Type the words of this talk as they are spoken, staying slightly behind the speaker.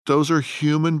those are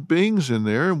human beings in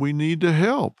there, and we need to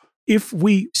help. If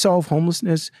we solve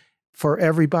homelessness for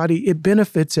everybody, it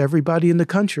benefits everybody in the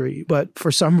country. But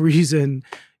for some reason,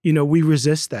 we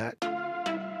resist that.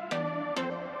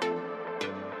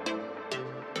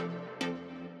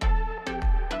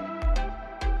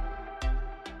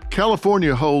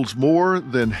 California holds more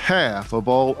than half of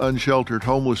all unsheltered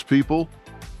homeless people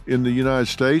in the United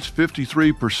States,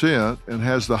 53%, and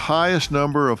has the highest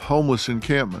number of homeless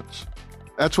encampments.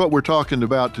 That's what we're talking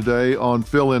about today on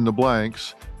Fill in the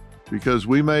Blanks, because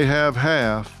we may have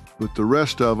half, but the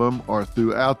rest of them are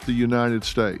throughout the United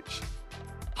States.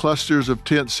 Clusters of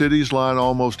tent cities line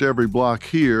almost every block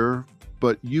here,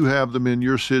 but you have them in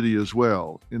your city as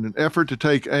well. In an effort to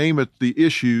take aim at the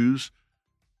issues,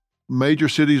 major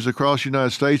cities across the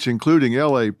United States, including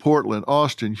LA, Portland,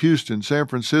 Austin, Houston, San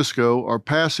Francisco, are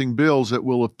passing bills that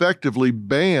will effectively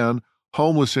ban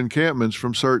homeless encampments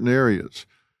from certain areas.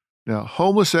 Now,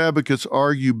 homeless advocates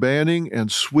argue banning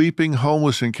and sweeping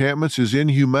homeless encampments is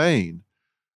inhumane,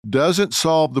 doesn't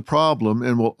solve the problem,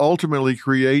 and will ultimately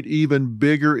create even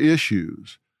bigger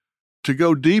issues. To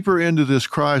go deeper into this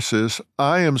crisis,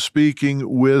 I am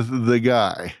speaking with the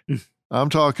guy. I'm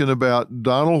talking about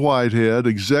Donald Whitehead,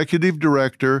 Executive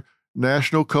Director,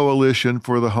 National Coalition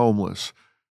for the Homeless.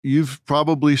 You've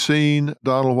probably seen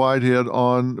Donald Whitehead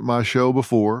on my show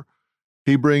before.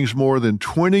 He brings more than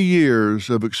 20 years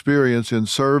of experience in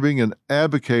serving and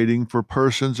advocating for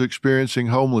persons experiencing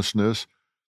homelessness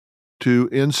to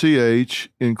NCH,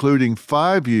 including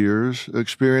 5 years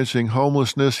experiencing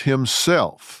homelessness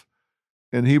himself.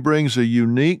 And he brings a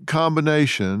unique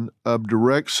combination of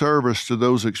direct service to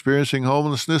those experiencing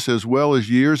homelessness, as well as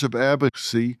years of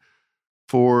advocacy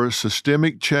for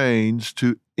systemic change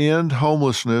to end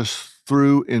homelessness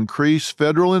through increased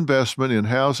federal investment in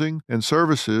housing and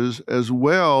services, as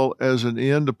well as an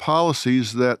end to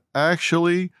policies that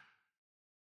actually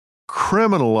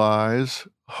criminalize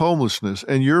homelessness.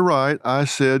 And you're right, I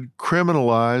said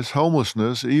criminalize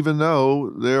homelessness, even though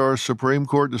there are Supreme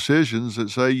Court decisions that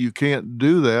say you can't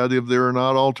do that if there are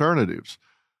not alternatives.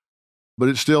 But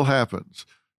it still happens.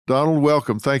 Donald,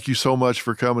 welcome. Thank you so much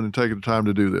for coming and taking the time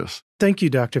to do this. Thank you,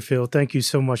 Dr. Phil. Thank you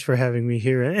so much for having me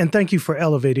here. And thank you for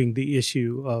elevating the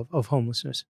issue of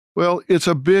homelessness. Well, it's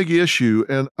a big issue.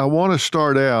 And I want to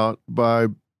start out by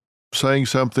saying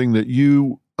something that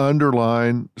you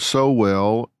underline so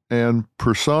well and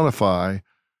personify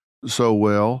so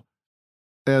well,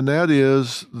 and that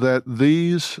is that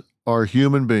these are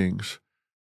human beings.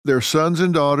 They're sons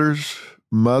and daughters,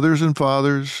 mothers and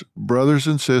fathers, brothers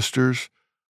and sisters.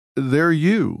 They're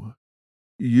you.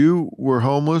 You were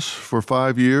homeless for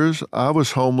 5 years. I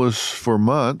was homeless for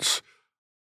months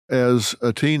as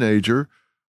a teenager.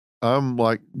 I'm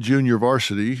like junior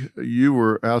varsity. You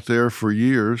were out there for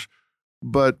years.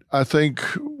 But I think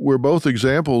we're both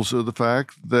examples of the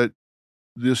fact that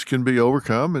this can be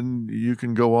overcome and you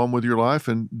can go on with your life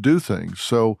and do things.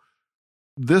 So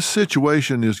this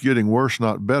situation is getting worse,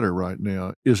 not better right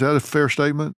now. Is that a fair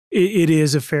statement? It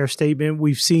is a fair statement.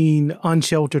 We've seen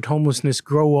unsheltered homelessness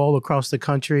grow all across the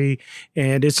country,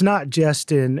 and it's not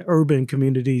just in urban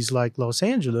communities like Los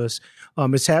Angeles.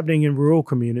 It's happening in rural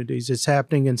communities. It's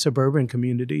happening in suburban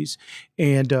communities,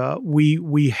 and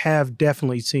we have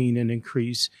definitely seen an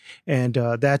increase, and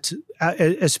that's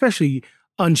especially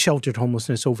unsheltered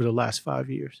homelessness over the last 5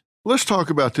 years. Let's talk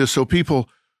about this so people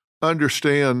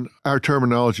understand our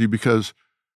terminology, because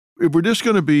if we're just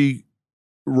going to be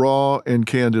raw and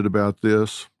candid about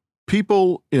this,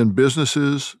 people in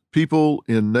businesses, people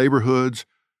in neighborhoods,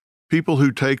 people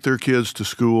who take their kids to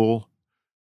school,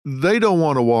 they don't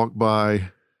want to walk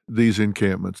by these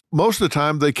encampments. Most of the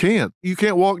time they can't. You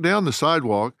can't walk down the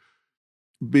sidewalk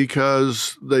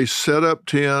because they set up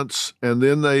tents and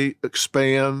then they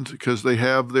expand because they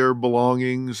have their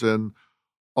belongings and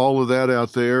all of that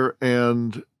out there,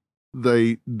 and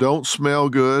they don't smell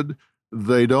good.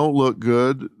 They don't look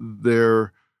good.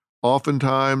 They're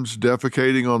oftentimes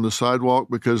defecating on the sidewalk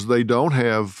because they don't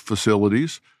have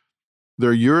facilities.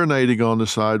 They're urinating on the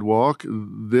sidewalk.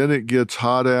 Then it gets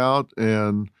hot out,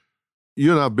 and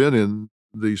you and I have been in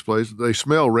these places. They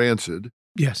smell rancid.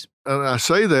 Yes. And I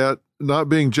say that not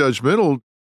being judgmental,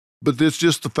 but it's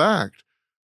just the fact.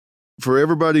 For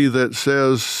everybody that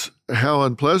says how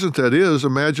unpleasant that is,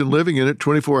 imagine living in it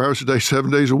 24 hours a day, 7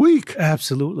 days a week.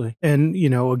 Absolutely. And,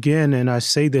 again, and I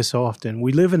say this often,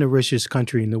 we live in the richest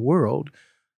country in the world.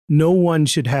 No one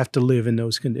should have to live in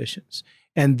those conditions.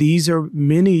 And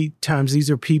many times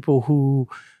these are people who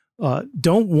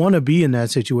don't want to be in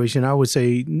that situation. I would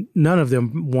say none of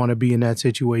them want to be in that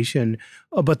situation,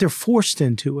 but they're forced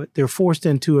into it. They're forced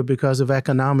into it because of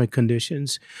economic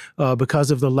conditions, because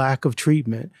of the lack of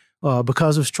treatment,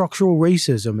 because of structural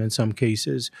racism in some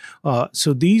cases.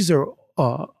 So these are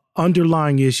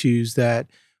underlying issues that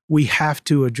we have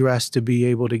to address to be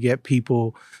able to get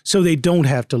people so they don't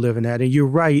have to live in that. And you're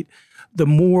right. The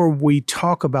more we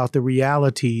talk about the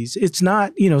realities, it's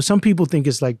not, some people think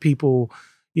it's like people,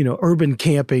 urban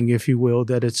camping, if you will,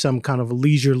 that it's some kind of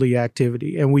leisurely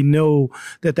activity. And we know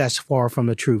that that's far from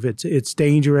the truth. It's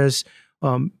dangerous.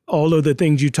 All of the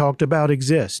things you talked about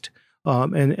exist.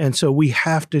 And so we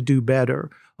have to do better.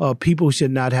 People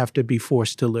should not have to be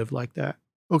forced to live like that.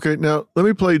 Okay, now let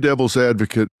me play devil's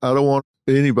advocate. I don't want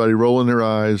anybody rolling their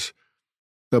eyes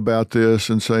about this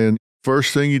and saying,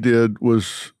 first thing you did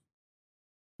was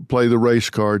play the race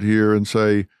card here and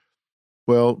say,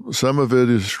 well, some of it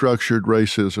is structured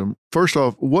racism. First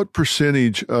off, what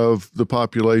percentage of the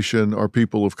population are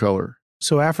people of color?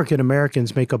 So African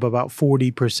Americans make up about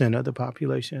 40% of the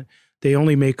population. They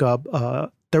only make up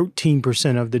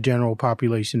 13% of the general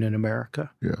population in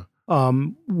America. Yeah.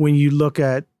 When you look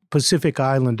at Pacific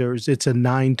Islanders, it's a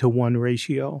 9-to-1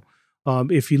 ratio.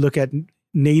 If you look at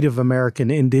Native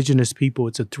American, indigenous people,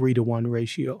 it's a 3-to-1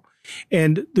 ratio.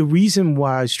 And the reason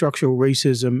why structural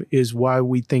racism is why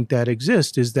we think that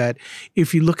exists is that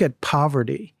if you look at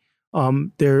poverty,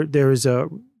 there is a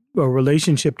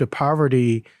relationship to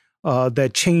poverty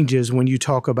that changes when you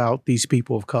talk about these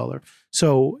people of color.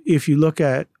 So if you look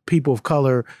at people of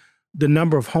color, the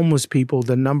number of homeless people,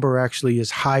 the number actually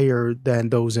is higher than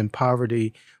those in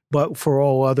poverty. But for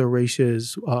all other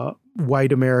races,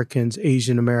 white Americans,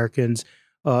 Asian Americans,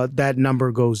 that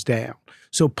number goes down.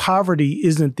 So poverty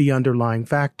isn't the underlying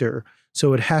factor.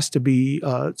 So it has to be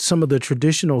some of the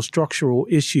traditional structural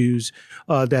issues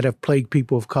that have plagued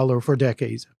people of color for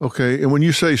decades. Okay. And when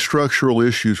you say structural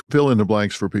issues, fill in the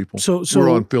blanks for people. So we're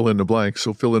on fill in the blanks.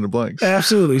 So fill in the blanks.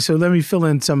 Absolutely. So let me fill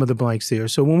in some of the blanks there.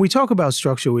 So when we talk about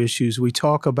structural issues, we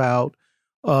talk about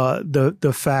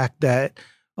the fact that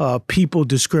people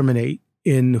discriminate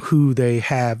in who they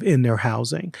have in their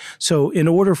housing. So in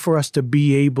order for us to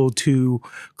be able to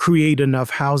create enough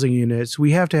housing units,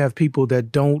 we have to have people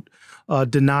that don't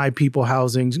deny people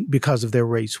housing because of their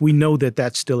race. We know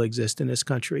that still exists in this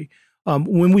country.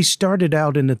 When we started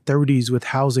out in the 30s with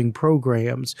housing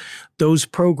programs, those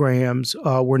programs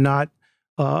were not,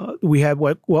 we had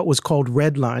what was called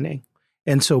redlining.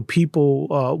 And so people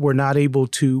were not able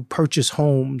to purchase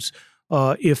homes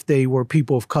if they were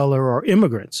people of color or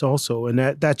immigrants also. And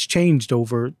that's changed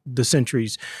over the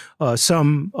centuries.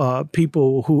 Some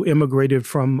people who immigrated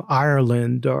from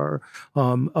Ireland or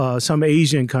some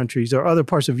Asian countries or other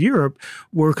parts of Europe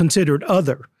were considered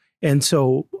other. And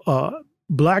so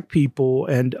Black people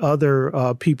and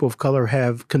other people of color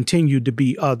have continued to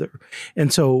be other.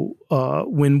 And so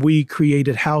when we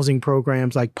created housing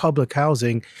programs like public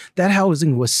housing, that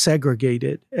housing was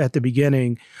segregated at the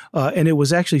beginning, and it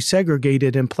was actually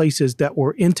segregated in places that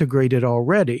were integrated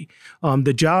already.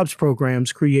 The jobs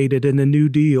programs created in the New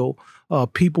Deal,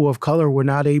 people of color were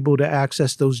not able to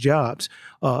access those jobs.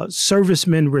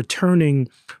 Servicemen returning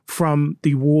from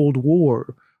the World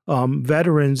War,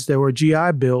 veterans, there were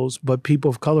GI Bills, but people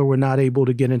of color were not able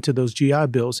to get into those GI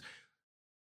Bills.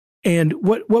 And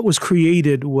what was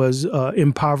created was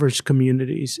impoverished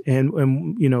communities,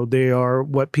 and they are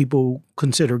what people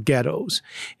consider ghettos.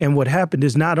 And what happened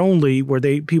is not only were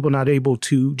people not able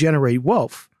to generate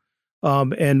wealth,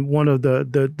 and one of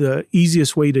the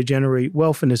easiest way to generate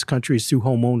wealth in this country is through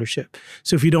home ownership.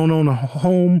 So if you don't own a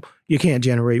home, you can't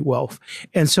generate wealth.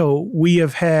 And so we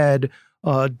have had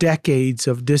decades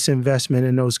of disinvestment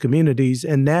in those communities.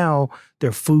 And now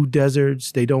they're food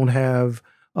deserts. They don't have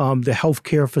the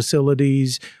healthcare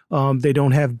facilities. They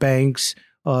don't have banks.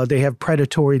 They have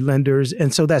predatory lenders.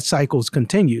 And so that cycle's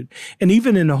continued. And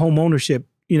even in the home ownership,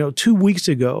 2 weeks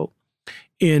ago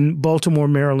in Baltimore,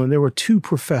 Maryland, there were 2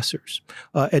 professors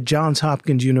at Johns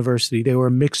Hopkins University. They were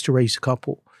a mixed race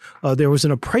couple. There was an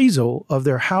appraisal of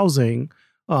their housing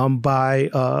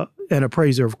by an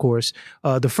appraiser, of course.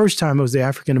 The first time it was the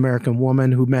African-American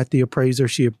woman who met the appraiser.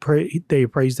 They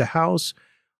appraised the house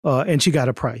and she got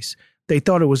a price. They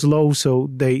thought it was low, so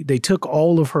they took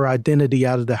all of her identity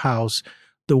out of the house.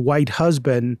 The white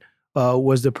husband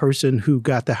was the person who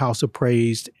got the house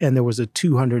appraised, and there was a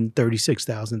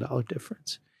 $236,000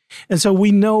 difference. And so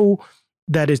we know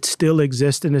that it still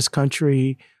exists in this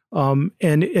country,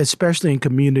 and especially in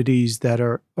communities that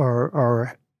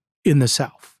are in the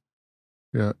South.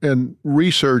 Yeah, and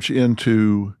research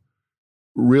into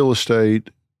real estate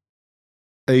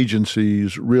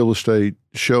agencies, real estate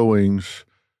showings,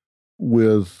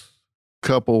 with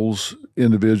couples,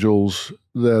 individuals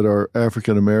that are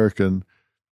African American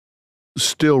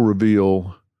still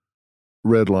reveal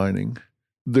redlining.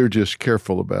 They're just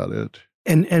careful about it.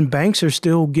 And banks are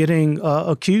still getting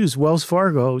accused. Wells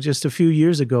Fargo just a few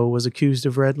years ago was accused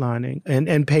of redlining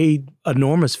and paid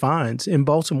enormous fines in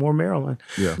Baltimore, Maryland.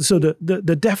 Yeah. So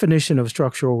the definition of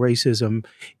structural racism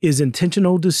is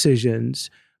intentional decisions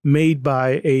made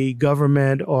by a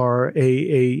government or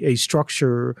a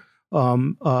structure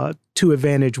to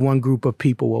advantage one group of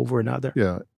people over another.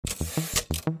 Yeah.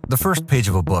 The first page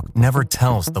of a book never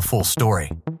tells the full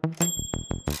story.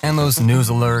 And those news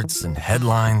alerts and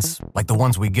headlines, like the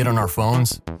ones we get on our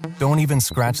phones, don't even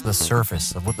scratch the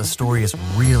surface of what the story is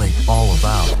really all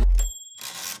about.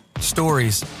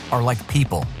 Stories are like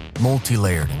people,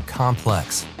 multi-layered and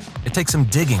complex. It takes some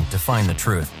digging to find the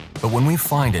truth, but when we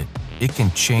find it, it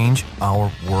can change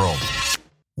our world.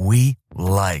 We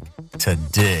like to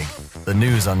dig. The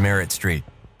news on Merritt Street.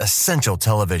 Essential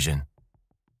television.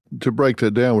 To break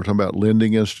that down, we're talking about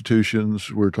lending institutions.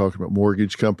 We're talking about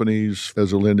mortgage companies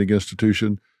as a lending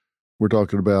institution. We're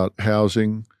talking about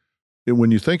housing. And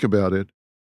when you think about it,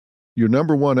 your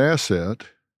number one asset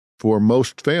for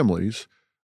most families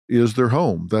is their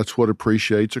home. That's what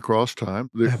appreciates across time.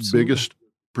 The Absolutely. biggest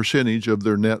percentage of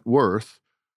their net worth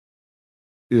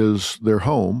is their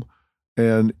home.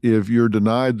 And if you're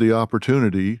denied the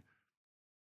opportunity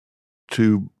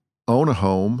to own a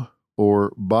home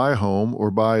or buy a home or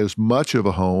buy as much of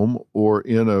a home or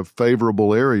in a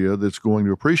favorable area that's going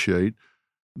to appreciate,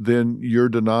 then you're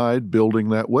denied building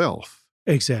that wealth.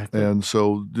 Exactly. And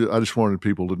so I just wanted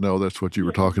people to know that's what you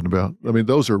were talking about. I mean,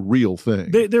 those are real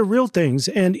things. They're real things.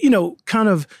 And, kind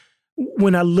of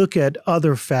when I look at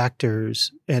other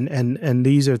factors, and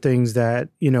these are things that,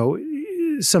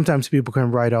 sometimes people can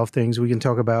write off things. We can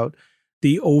talk about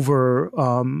the over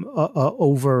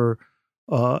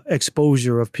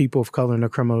exposure of people of color in the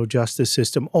criminal justice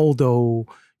system. Although,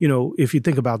 if you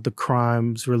think about the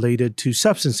crimes related to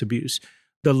substance abuse,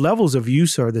 the levels of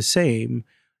use are the same.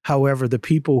 However, the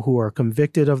people who are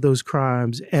convicted of those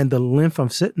crimes and the length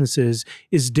of sentences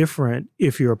is different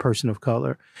if you're a person of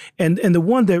color. And the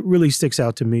one that really sticks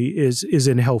out to me is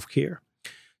in healthcare.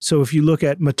 So if you look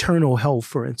at maternal health,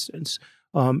 for instance,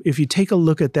 if you take a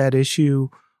look at that issue,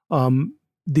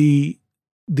 the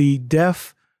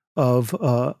death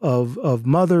of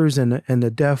mothers and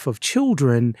the death of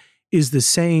children is the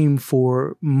same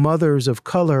for mothers of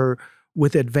color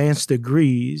with advanced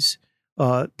degrees.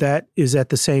 That is at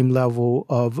the same level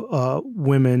of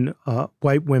women,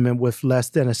 white women with less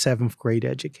than a 7th grade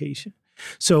education.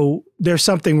 So there's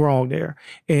something wrong there.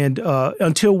 And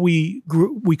until we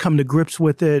come to grips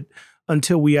with it,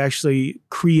 until we actually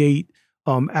create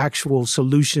actual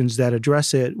solutions that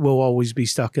address it, we'll always be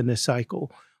stuck in this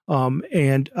cycle.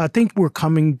 And I think we're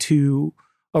coming to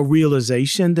a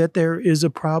realization that there is a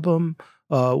problem.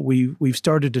 We've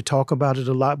started to talk about it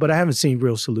a lot, but I haven't seen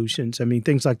real solutions. I mean,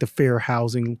 things like the fair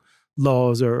housing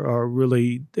laws are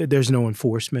really, there's no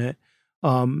enforcement.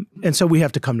 And so we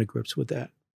have to come to grips with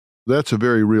that. That's a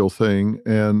very real thing.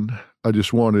 And I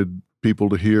just wanted people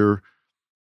to hear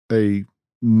a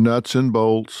nuts and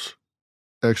bolts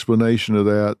explanation of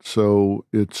that. So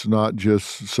it's not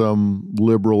just some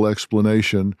liberal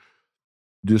explanation.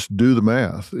 Just do the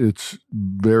math. It's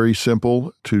very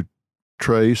simple to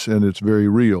trace and it's very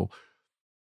real.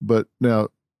 But now,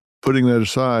 putting that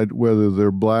aside, whether they're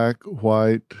black,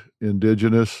 white,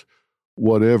 indigenous,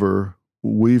 whatever,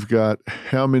 we've got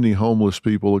how many homeless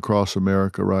people across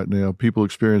America right now, people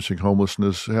experiencing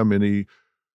homelessness? How many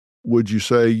would you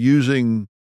say, using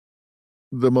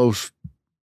the most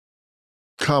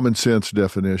common sense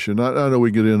definition? I know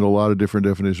we get into a lot of different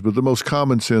definitions, but the most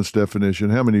common sense definition,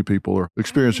 how many people are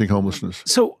experiencing homelessness?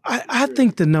 So I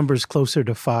think the number is closer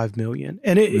to 5 million.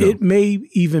 And it may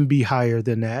even be higher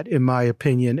than that, in my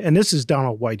opinion. And this is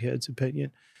Donald Whitehead's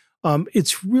opinion.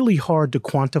 It's really hard to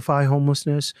quantify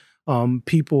homelessness.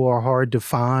 People are hard to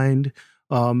find.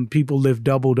 People live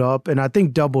doubled up. And I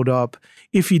think doubled up,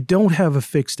 if you don't have a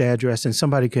fixed address and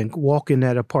somebody can walk in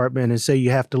that apartment and say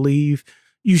you have to leave,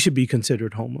 you should be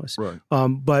considered homeless. Right.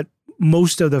 But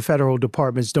most of the federal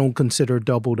departments don't consider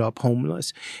doubled up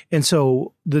homeless. And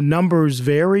so the numbers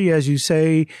vary, as you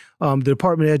say. The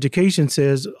Department of Education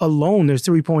says alone there's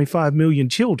 3.5 million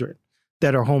children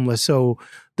that are homeless. So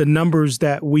the numbers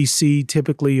that we see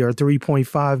typically are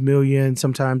 3.5 million.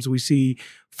 Sometimes we see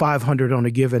 500 on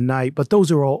a given night, but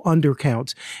those are all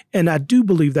undercounts. And I do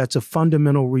believe that's a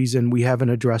fundamental reason we haven't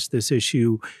addressed this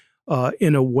issue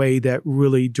in a way that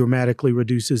really dramatically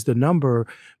reduces the number,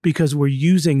 because we're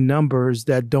using numbers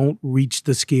that don't reach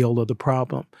the scale of the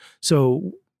problem.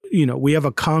 So we have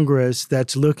a Congress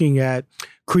that's looking at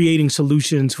creating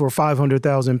solutions for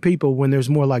 500,000 people when there's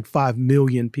more like 5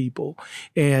 million people.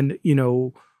 And,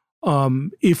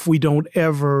 if we don't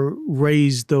ever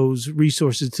raise those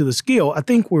resources to the scale, I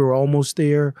think we're almost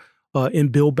there in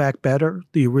Build Back Better,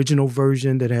 the original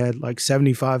version that had like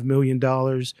 $75 million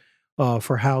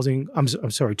for housing. I'm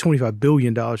sorry, $25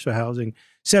 billion for housing,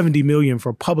 $70 million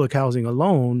for public housing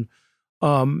alone.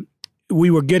 We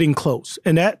were getting close,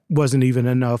 and that wasn't even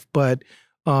enough. But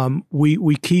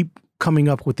we keep coming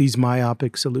up with these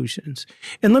myopic solutions.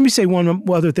 And let me say one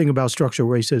other thing about structural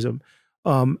racism.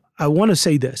 I want to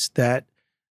say this, that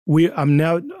I'm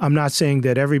not saying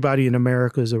that everybody in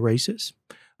America is a racist.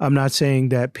 I'm not saying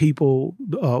that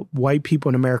white people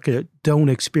in America don't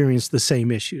experience the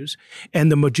same issues.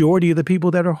 And the majority of the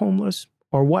people that are homeless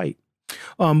are white.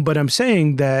 But I'm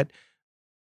saying that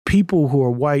people who are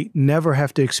white never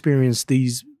have to experience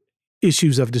these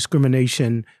issues of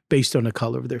discrimination based on the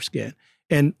color of their skin.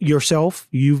 And yourself,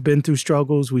 you've been through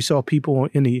struggles. We saw people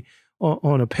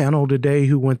on a panel today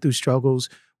who went through struggles.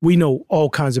 We know all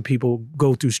kinds of people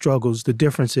go through struggles. The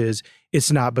difference is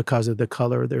it's not because of the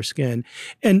color of their skin.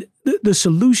 And the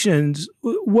solutions,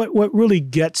 what really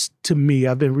gets to me,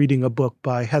 I've been reading a book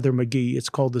by Heather McGhee. It's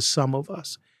called The Sum of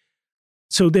Us.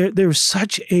 So there's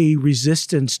such a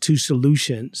resistance to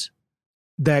solutions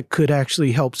that could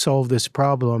actually help solve this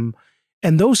problem.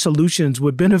 And those solutions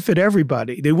would benefit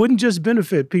everybody. They wouldn't just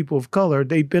benefit people of color.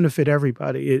 They benefit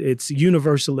everybody. It's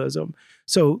universalism.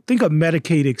 So think of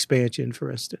Medicaid expansion,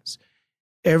 for instance.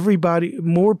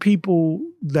 More people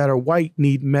that are white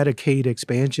need Medicaid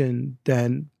expansion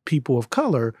than people of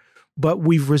color, but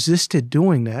we've resisted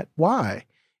doing that. Why?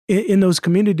 In those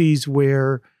communities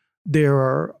where there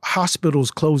are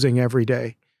hospitals closing every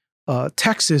day,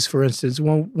 Texas, for instance,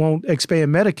 won't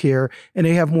expand Medicare, and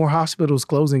they have more hospitals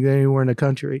closing than anywhere in the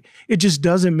country. It just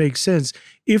doesn't make sense.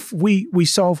 If we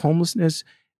solve homelessness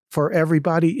for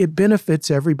everybody, it benefits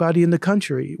everybody in the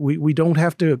country. We don't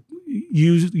have to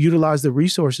utilize the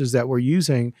resources that we're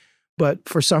using, but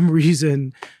for some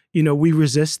reason, we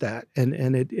resist that,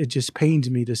 and it just pains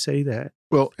me to say that.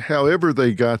 Well, however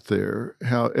they got there,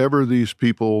 however these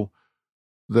people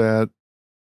that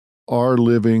are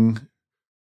living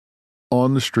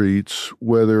on the streets,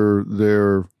 whether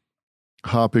they're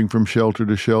hopping from shelter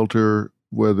to shelter,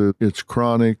 whether it's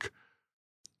chronic,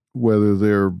 whether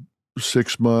they're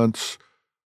 6 months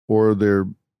or they're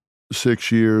 6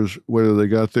 years, whether they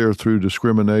got there through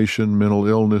discrimination, mental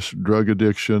illness, drug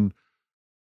addiction,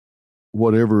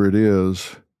 whatever it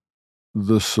is,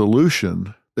 the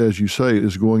solution, as you say,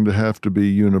 is going to have to be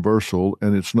universal,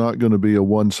 and it's not going to be a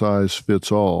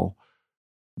one-size-fits-all.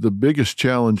 The biggest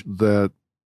challenge that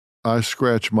I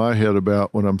scratch my head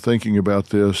about when I'm thinking about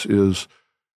this is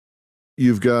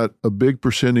you've got a big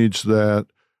percentage that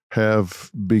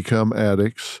have become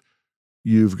addicts.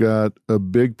 You've got a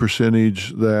big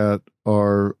percentage that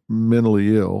are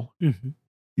mentally ill. Mm-hmm.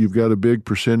 You've got a big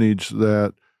percentage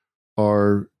that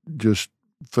are just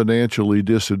financially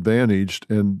disadvantaged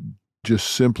and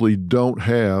just simply don't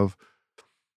have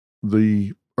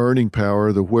the earning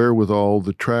power, the wherewithal,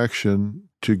 the traction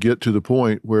to get to the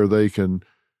point where they can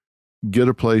get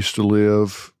a place to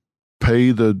live,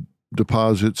 pay the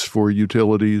deposits for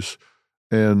utilities,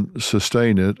 and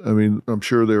sustain it. I mean, I'm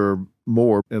sure there are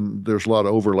more, and there's a lot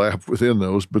of overlap within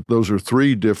those, but those are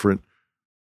 3 different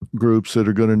groups that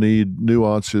are going to need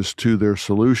nuances to their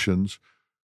solutions.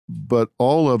 But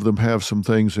all of them have some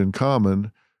things in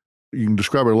common. You can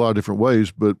describe it a lot of different ways,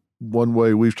 but one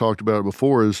way we've talked about it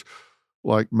before is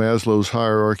like Maslow's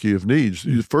hierarchy of needs.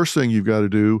 The first thing you've got to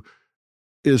do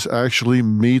is actually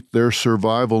meet their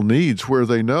survival needs, where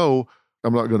they know,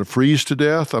 I'm not going to freeze to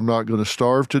death, I'm not going to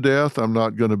starve to death, I'm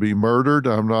not going to be murdered,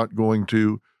 I'm not going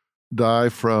to die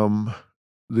from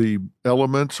the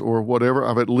elements or whatever.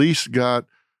 I've at least got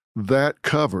that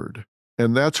covered.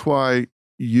 And that's why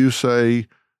you say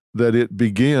that it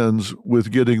begins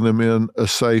with getting them in a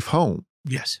safe home.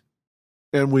 Yes.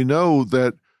 And we know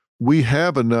that we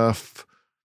have enough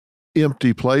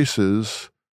empty places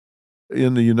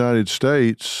in the United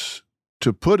States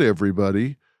to put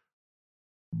everybody,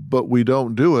 but we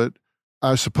don't do it.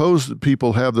 I suppose that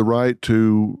people have the right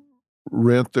to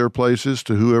rent their places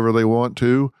to whoever they want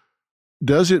to.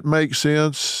 Does it make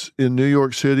sense in New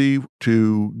York City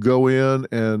to go in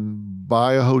and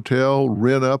buy a hotel,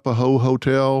 rent up a whole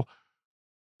hotel,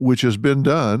 which has been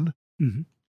done? Mm-hmm.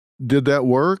 Did that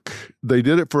work? They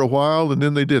did it for a while and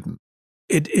then they didn't.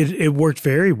 It worked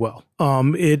very well.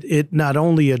 It not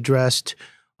only addressed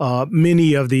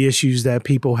many of the issues that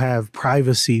people have,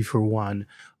 privacy for one,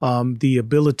 the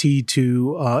ability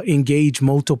to engage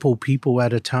multiple people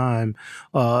at a time,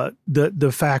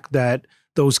 the fact that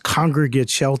those congregate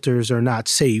shelters are not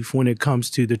safe when it comes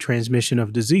to the transmission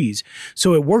of disease.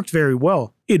 So it worked very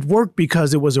well. It worked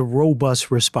because it was a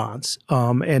robust response,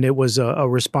 and it was a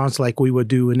response like we would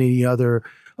do in any other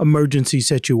emergency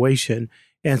situation.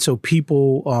 And so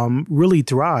people really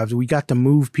thrived. We got to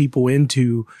move people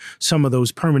into some of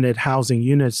those permanent housing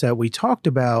units that we talked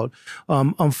about.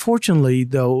 Unfortunately,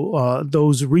 though,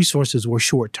 those resources were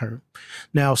short term.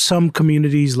 Now, some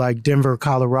communities like Denver,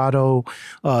 Colorado,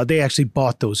 they actually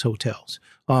bought those hotels.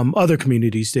 Other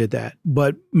communities did that,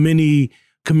 but many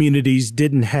communities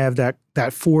didn't have that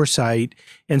foresight,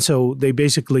 and so they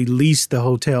basically leased the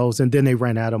hotels, and then they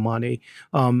ran out of money.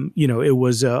 It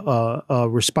was a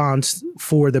response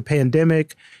for the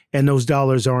pandemic, and those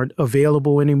dollars aren't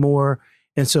available anymore,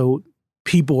 and so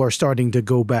people are starting to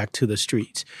go back to the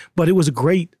streets. But it was a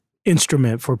great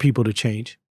instrument for people to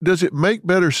change. Does it make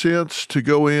better sense to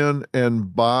go in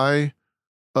and buy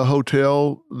a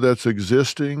hotel that's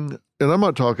existing? And I'm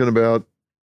not talking about,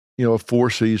 a Four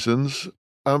Seasons.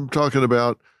 I'm talking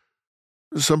about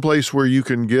someplace where you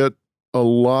can get a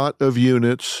lot of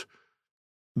units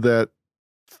that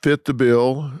fit the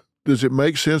bill. Does it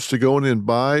make sense to go in and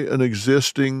buy an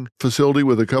existing facility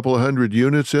with a couple of hundred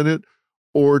units in it,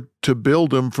 or to build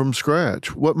them from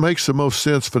scratch? What makes the most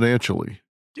sense financially?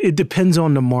 It depends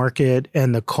on the market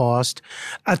and the cost.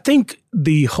 I think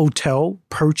the hotel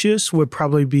purchase would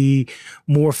probably be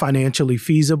more financially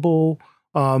feasible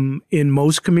in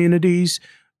most communities.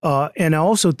 And I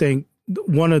also think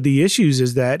one of the issues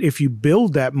is that if you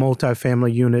build that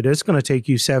multifamily unit, it's going to take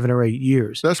you 7 or 8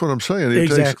 years. That's what I'm saying.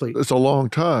 Exactly. It's a long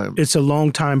time. It's a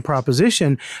long time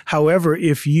proposition. However,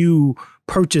 if you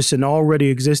purchase an already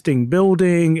existing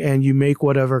building and you make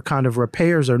whatever kind of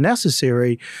repairs are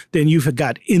necessary, then you've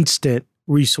got instant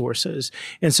resources.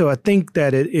 And so I think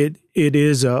that it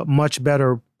is a much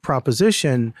better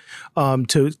proposition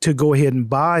to go ahead and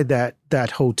buy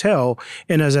that hotel.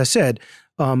 And as I said,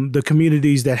 the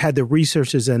communities that had the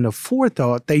resources and the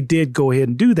forethought, they did go ahead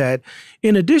and do that.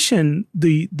 In addition,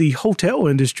 the hotel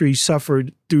industry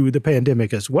suffered through the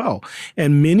pandemic as well.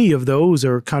 And many of those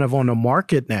are kind of on the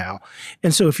market now.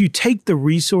 And so if you take the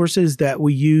resources that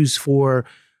we use for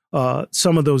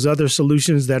some of those other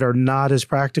solutions that are not as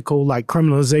practical, like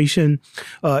criminalization,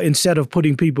 instead of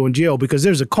putting people in jail, because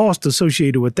there's a cost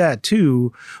associated with that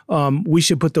too, we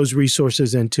should put those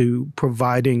resources into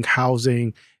providing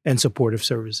housing and supportive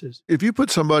services. If you put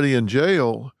somebody in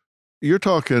jail, you're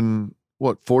talking,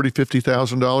 what, $40,000,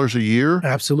 $50,000 a year?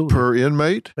 Absolutely. Per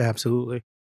inmate? Absolutely.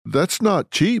 That's not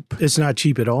cheap. It's not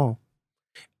cheap at all.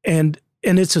 And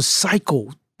it's a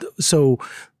cycle. So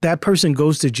that person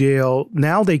goes to jail.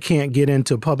 Now they can't get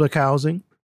into public housing.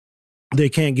 They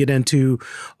can't get into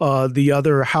the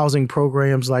other housing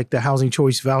programs like the Housing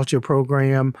Choice Voucher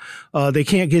Program. They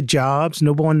can't get jobs.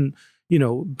 No one...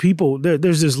 people,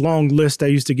 there's this long list I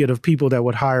used to get of people that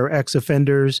would hire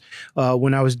ex-offenders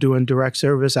when I was doing direct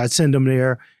service. I'd send them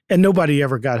there and nobody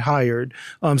ever got hired.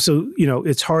 So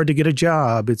it's hard to get a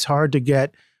job. It's hard to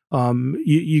get,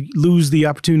 you lose the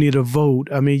opportunity to vote.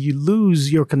 I mean, you lose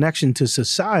your connection to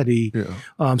society.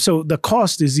 Yeah. So the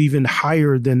cost is even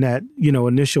higher than that,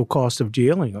 initial cost of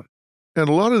jailing them. And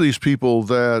a lot of these people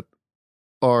that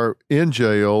are in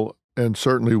jail and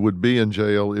certainly would be in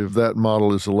jail if that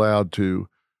model is allowed to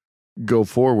go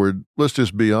forward. Let's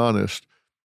just be honest.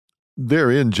 They're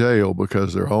in jail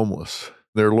because they're homeless.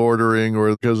 They're loitering or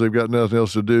because they've got nothing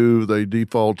else to do. They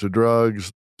default to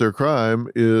drugs. Their crime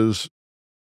is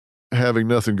having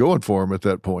nothing going for them at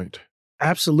that point.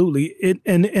 Absolutely.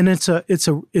 It's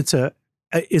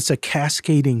a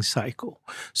cascading cycle.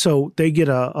 So they get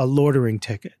a loitering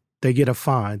ticket. They get a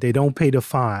fine. They don't pay the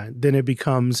fine. Then it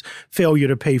becomes failure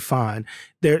to pay fine.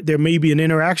 There may be an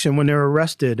interaction when they're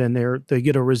arrested and they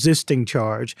get a resisting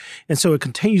charge. And so it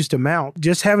continues to mount.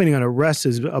 Just having an arrest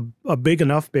is a big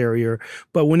enough barrier.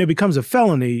 But when it becomes a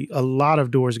felony, a lot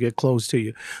of doors get closed to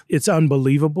you. It's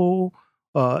unbelievable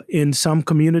in some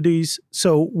communities.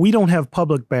 So we don't have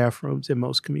public bathrooms in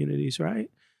most communities,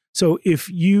 right? So if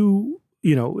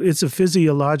it's a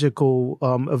physiological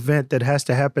event that has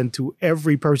to happen to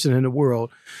every person in the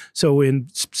world. So in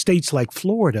states like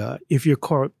Florida, if you're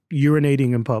caught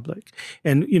urinating in public,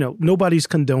 and nobody's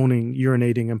condoning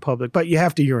urinating in public, but you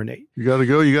have to urinate. You got to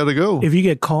go. You got to go. If you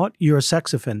get caught, you're a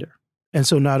sex offender. And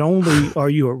so not only are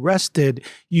you arrested,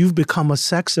 you've become a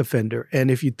sex offender.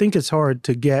 And if you think it's hard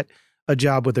to get a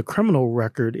job with a criminal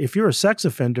record, if you're a sex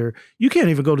offender, you can't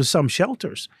even go to some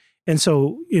shelters. And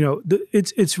so,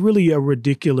 it's really a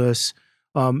ridiculous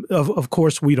Of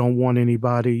course, we don't want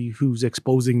anybody who's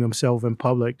exposing themselves in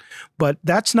public, but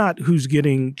that's not who's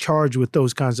getting charged with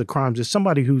those kinds of crimes. It's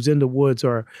somebody who's in the woods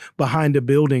or behind a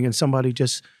building and somebody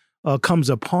just comes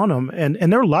upon them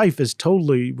and their life is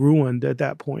totally ruined at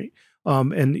that point.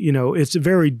 And, it's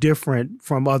very different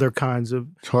from other kinds of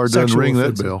It's hard to unring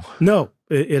that bell. No,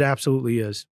 it absolutely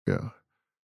is. Yeah.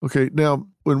 Okay. Now,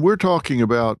 when we're talking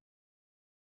about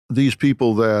these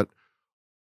people that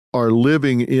are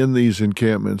living in these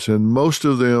encampments, and most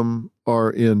of them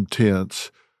are in tents,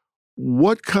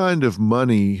 what kind of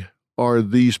money are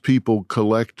these people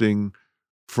collecting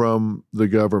from the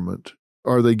government?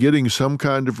 Are they getting some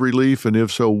kind of relief? And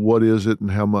if so, what is it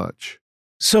and how much?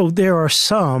 So there are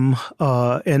some,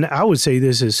 and I would say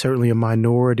this is certainly a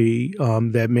minority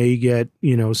that may get,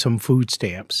 some food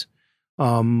stamps.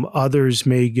 Others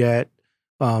may get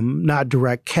not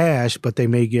direct cash, but they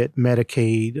may get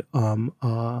Medicaid,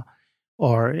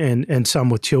 and some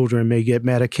with children may get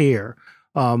Medicare.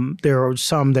 There are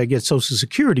some that get Social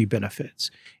Security benefits,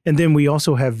 and then we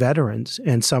also have veterans,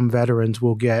 and some veterans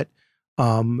will get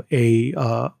a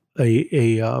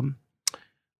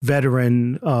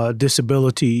veteran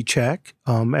disability check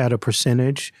at a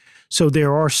percentage. So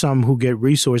there are some who get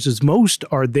resources. Most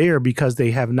are there because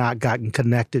they have not gotten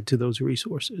connected to those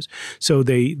resources. So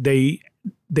they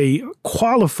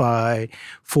qualify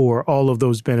for all of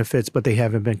those benefits, but they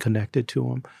haven't been connected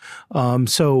to them.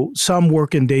 So some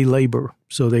work in day labor.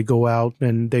 So they go out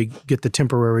and they get the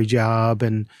temporary job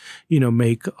and,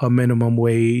 make a minimum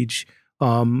wage.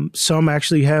 Some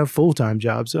actually have full-time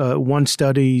jobs. One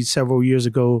study several years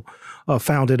ago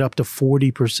found that up to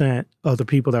 40% of the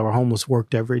people that were homeless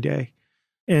worked every day.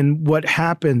 And what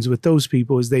happens with those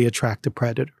people is they attract the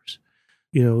predators.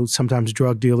 Sometimes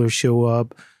drug dealers show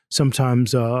up.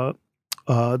 Sometimes the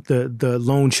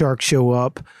loan sharks show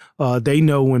up. They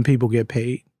know when people get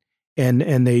paid,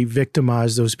 and they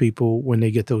victimize those people when they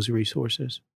get those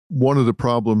resources. One of the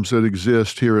problems that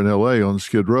exist here in L.A. on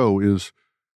Skid Row is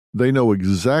they know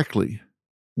exactly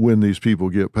when these people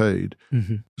get paid.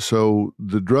 Mm-hmm. So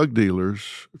the drug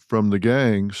dealers from the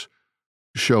gangs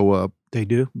show up. They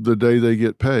do. The day they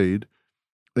get paid.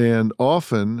 And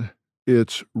often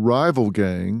it's rival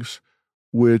gangs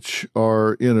which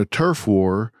are in a turf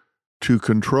war to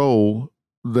control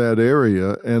that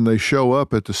area, and they show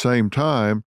up at the same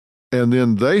time, and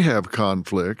then they have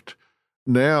conflict.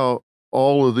 Now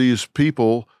all of these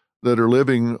people that are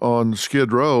living on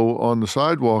Skid Row on the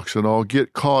sidewalks and all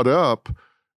get caught up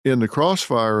in the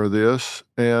crossfire of this,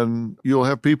 and you'll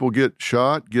have people get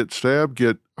shot, get stabbed,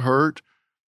 get hurt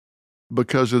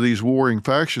because of these warring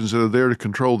factions that are there to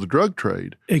control the drug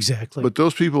trade. Exactly. But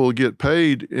those people will get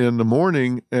paid in the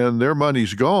morning and their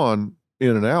money's gone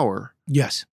in an hour.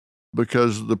 Yes.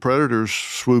 Because the predators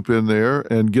swoop in there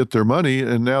and get their money,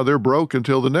 and now they're broke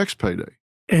until the next payday.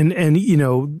 And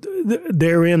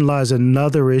therein lies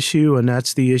another issue, and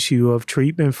that's the issue of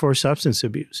treatment for substance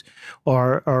abuse,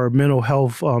 or mental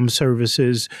health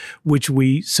services, which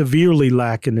we severely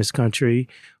lack in this country.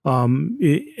 Some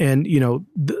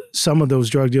of those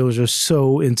drug dealers are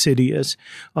so insidious.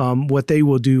 What they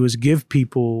will do is give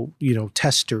people,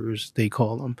 testers, they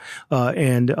call them,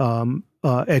 and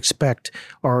expect,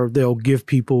 or they'll give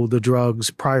people the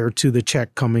drugs prior to the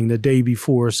check coming the day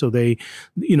before. So they,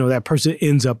 that person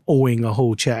ends up owing a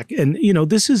whole check. And,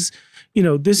 this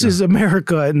is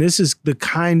America. And this is the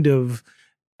kind of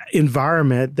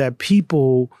environment that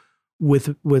people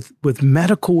with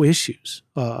medical issues,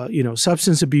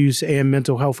 substance abuse and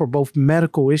mental health are both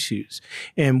medical issues.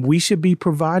 And we should be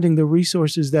providing the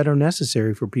resources that are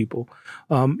necessary for people.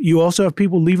 You also have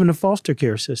people leaving the foster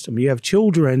care system. You have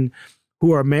children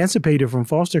who are emancipated from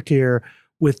foster care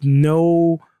with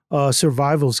no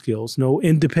survival skills, no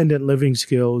independent living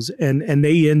skills, and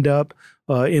they end up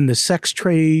in the sex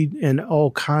trade and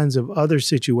all kinds of other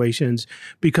situations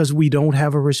because we don't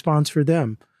have a response for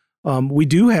them. We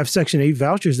do have Section 8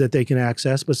 vouchers that they can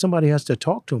access, but somebody has to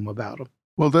talk to them about them.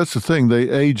 Well, that's the thing. They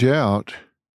age out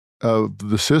of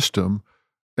the system,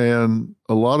 and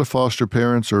a lot of foster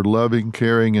parents are loving,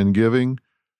 caring, and giving,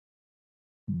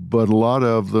 but a lot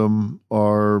of them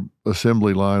are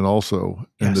assembly line also.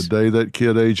 And Yes. the day that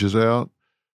kid ages out,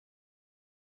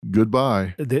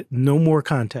 goodbye. No more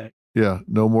contact. Yeah,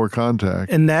 no more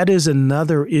contact. And that is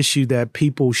another issue that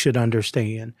people should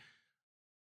understand.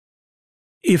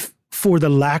 If for the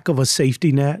lack of a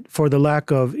safety net, for the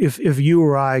lack of, if you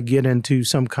or I get into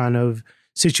some kind of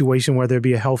situation, whether it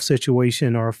be a health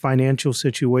situation or a financial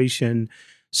situation,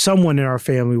 someone in our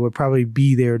family would probably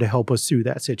be there to help us through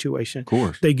that situation. Of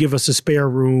course. They give us a spare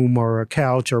room or a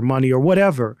couch or money or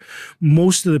whatever.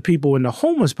 Most of the people in the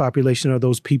homeless population are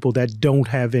those people that don't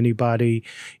have anybody.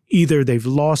 Either they've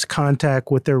lost contact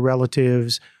with their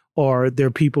relatives, or they're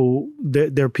people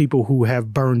who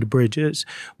have burned bridges.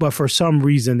 But for some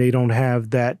reason, they don't have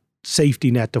that safety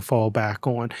net to fall back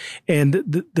on. And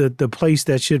the place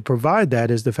that should provide that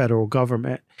is the federal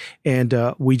government. And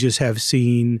we just have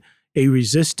seen a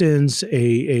resistance,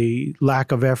 a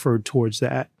lack of effort towards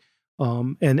that.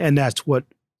 And that's what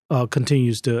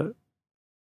continues to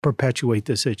perpetuate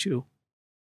this issue.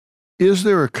 Is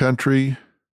there a country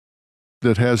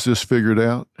that has this figured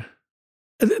out?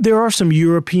 There are some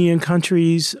European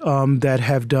countries that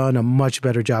have done a much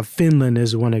better job. Finland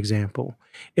is one example.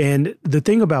 And the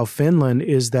thing about Finland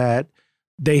is that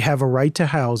they have a right to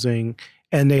housing,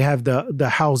 and they have the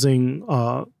housing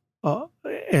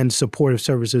and supportive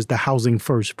services, the Housing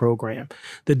First program.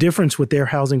 The difference with their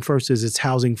Housing First is it's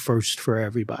housing first for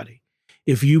everybody.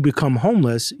 If you become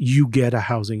homeless, you get a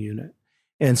housing unit.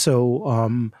 And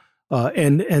so,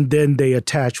 and then they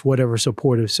attach whatever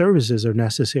supportive services are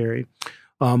necessary.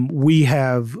 We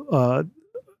have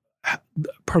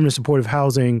permanent supportive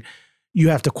housing. You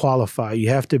have to qualify. You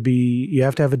have to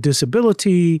have a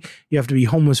disability. You have to be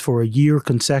homeless for a year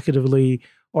consecutively,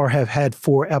 or have had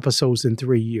 4 episodes in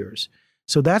 3 years.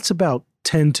 So that's about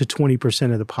 10 to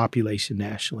 20% of the population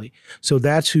nationally. So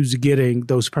that's who's getting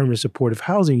those permanent supportive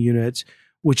housing units,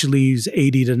 which leaves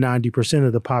 80 to 90%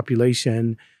 of the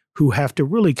population who have to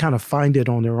really kind of find it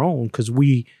on their own, because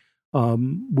we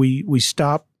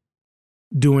stopped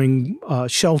doing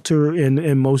shelter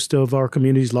in most of our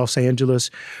communities. Los Angeles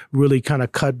really kind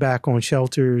of cut back on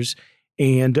shelters,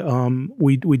 and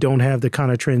we don't have the kind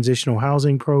of transitional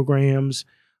housing programs.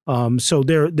 So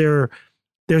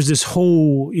there's this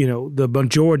whole, the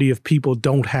majority of people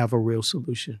don't have a real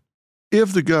solution.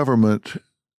 If the government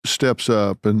steps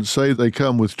up and say they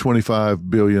come with $25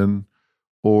 billion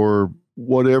or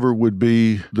whatever would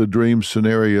be the dream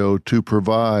scenario to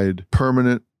provide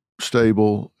permanent,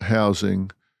 stable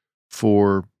housing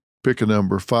for, pick a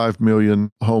number, 5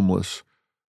 million homeless.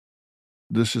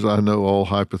 This is, I know, all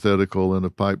hypothetical and a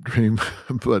pipe dream,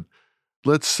 but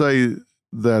let's say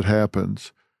that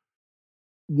happens.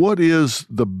 What is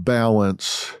the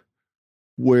balance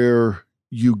where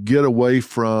you get away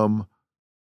from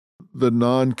the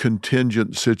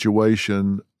non-contingent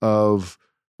situation of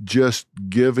just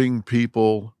giving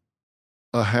people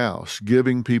a house,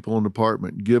 giving people an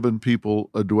apartment, giving people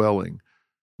a dwelling?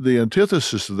 The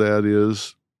antithesis of that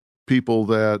is people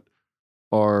that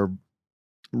are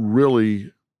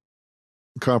really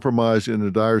compromised in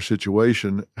a dire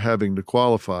situation having to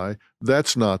qualify.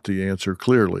 That's not the answer,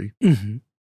 clearly. Mm-hmm.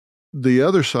 The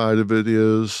other side of it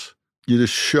is you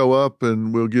just show up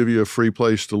and we'll give you a free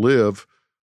place to live.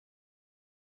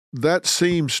 That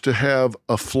seems to have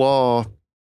a flaw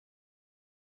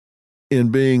in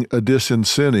being a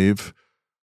disincentive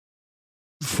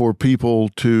for people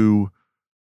to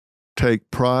take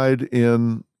pride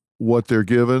in what they're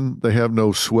given. They have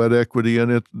no sweat equity in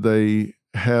it. They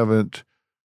haven't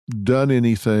done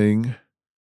anything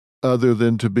other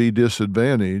than to be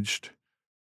disadvantaged.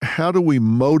 How do we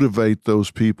motivate those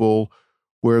people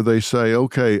where they say,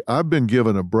 okay, I've been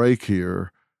given a break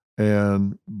here,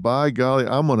 and by golly,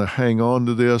 I'm going to hang on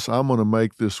to this. I'm going to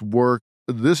make this work.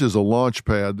 This is a launch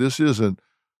pad. This isn't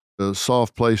a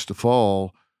soft place to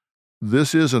fall.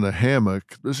 This isn't a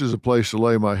hammock. This is a place to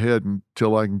lay my head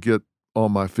until I can get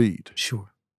on my feet.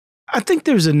 Sure. I think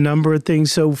there's a number of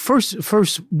things. So first,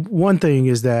 one thing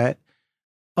is that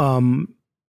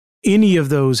any of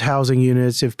those housing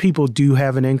units, if people do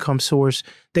have an income source,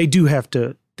 they do have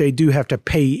to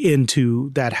pay into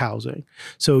that housing.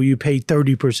 So you pay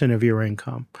 30% of your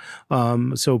income.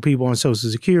 So people on Social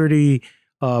Security,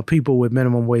 people with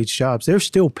minimum wage jobs, they're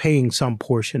still paying some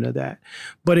portion of that.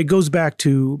 But it goes back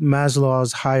to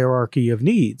Maslow's hierarchy of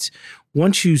needs.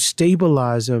 Once you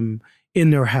stabilize them in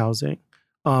their housing,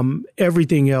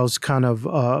 everything else kind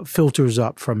of filters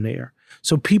up from there.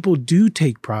 So people do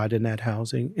take pride in that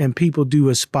housing, and people do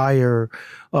aspire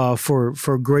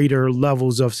for greater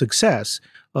levels of success,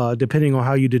 depending on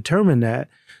how you determine that.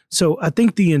 So I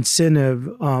think the incentive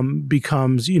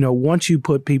becomes, once you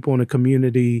put people in a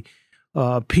community,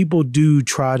 people do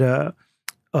try to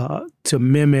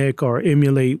mimic or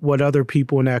emulate what other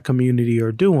people in that community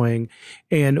are doing.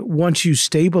 And once you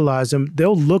stabilize them,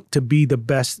 they'll look to be the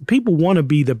best. People want to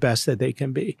be the best that they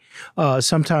can be.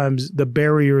 Sometimes the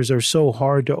barriers are so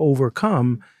hard to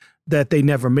overcome that they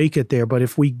never make it there. But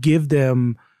if we give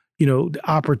them,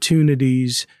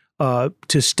 opportunities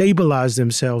to stabilize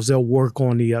themselves, they'll work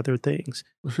on the other things.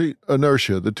 See,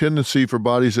 inertia, the tendency for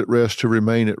bodies at rest to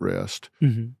remain at rest.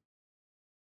 Mm-hmm.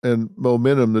 And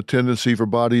momentum, the tendency for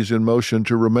bodies in motion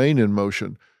to remain in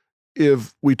motion.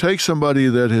 If we take somebody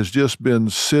that has just been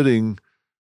sitting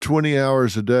 20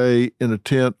 hours a day in a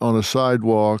tent on a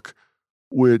sidewalk,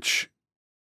 which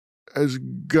has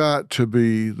got to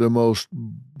be the most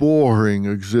boring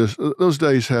those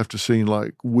days have to seem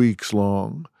like weeks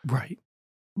long. Right.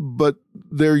 But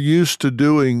they're used to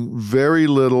doing very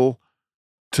little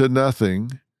to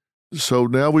nothing. So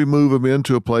now we move them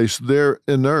into a place, they're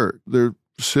inert. They're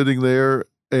sitting there,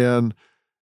 and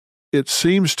it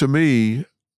seems to me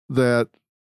that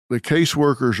the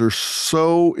caseworkers are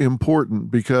so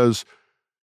important because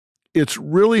it's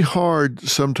really hard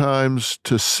sometimes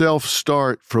to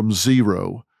self-start from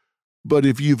zero. But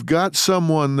if you've got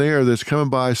someone there that's coming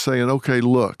by saying, okay,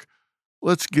 look,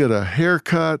 let's get a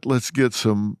haircut, let's get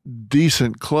some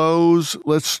decent clothes,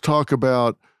 let's talk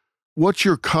about what's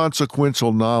your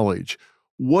consequential knowledge?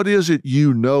 What is it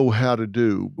you know how to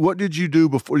do? What did you do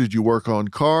before? Did you work on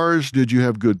cars? Did you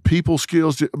have good people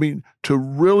skills? To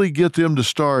really get them to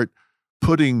start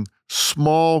putting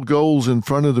small goals in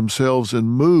front of themselves and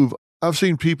move. I've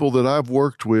seen people that I've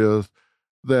worked with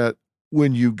that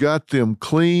when you got them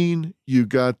clean, you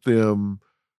got them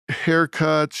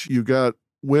haircuts, you got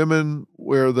women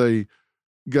where they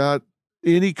got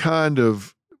any kind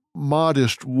of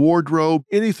modest wardrobe,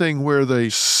 anything where they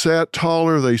sat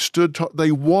taller, they stood tall, they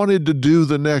wanted to do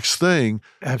the next thing.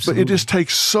 Absolutely. But it just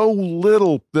takes so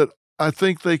little that I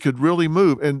think they could really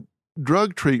move. And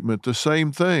drug treatment, the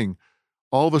same thing.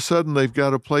 All of a sudden, they've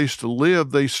got a place to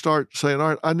live. They start saying, all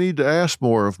right, I need to ask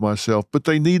more of myself, but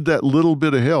they need that little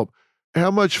bit of help.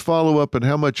 How much follow-up and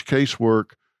how much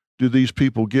casework do these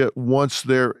people get once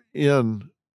they're in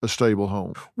a stable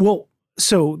home? Well,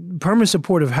 so permanent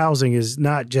supportive housing is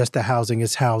not just the housing,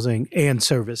 it's housing and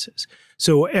services.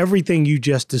 So everything you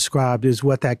just described is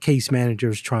what that case manager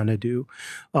is trying to do.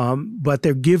 But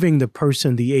they're giving the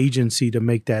person the agency to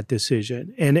make that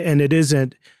decision. And it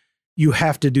isn't, you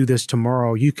have to do this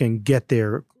tomorrow. You can get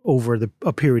there over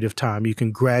a period of time. You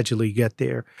can gradually get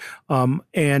there.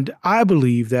 And I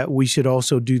believe that we should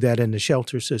also do that in the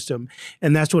shelter system.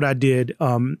 And that's what I did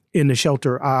in the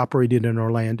shelter I operated in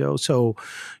Orlando. So,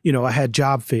 I had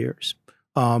job fairs.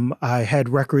 I had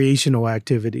recreational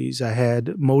activities. I had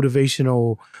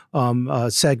motivational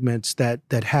segments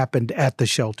that happened at the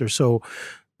shelter. So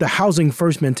the housing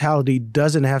first mentality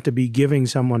doesn't have to be giving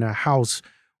someone a house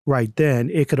right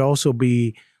then. It could also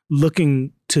be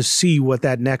looking to see what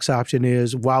that next option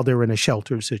is while they're in a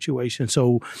shelter situation.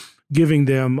 So giving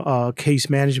them case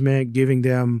management, giving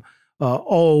them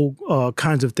all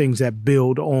kinds of things that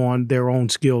build on their own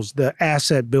skills, the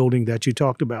asset building that you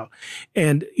talked about.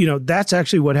 And, that's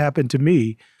actually what happened to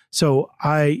me. So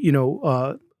I,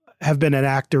 have been an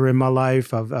actor in my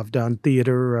life. I've done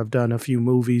theater. I've done a few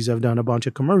movies. I've done a bunch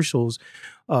of commercials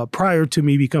prior to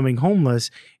me becoming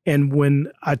homeless. And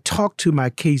when I talked to my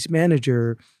case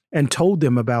manager and told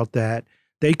them about that,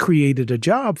 they created a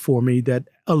job for me that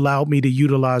allowed me to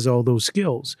utilize all those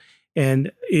skills.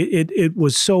 And it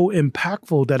was so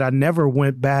impactful that I never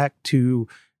went back to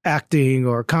acting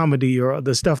or comedy or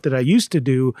the stuff that I used to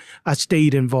do. I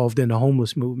stayed involved in the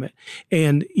homeless movement.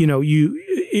 And,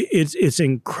 it's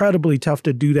incredibly tough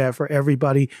to do that for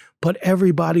everybody, but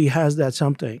everybody has that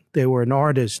something. They were an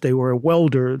artist, they were a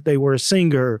welder, they were a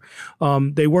singer,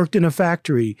 they worked in a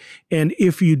factory. And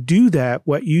if you do that,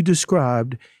 what you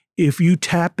described, if you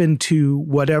tap into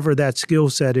whatever that skill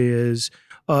set is,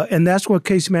 and that's what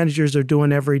case managers are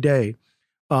doing every day.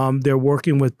 They're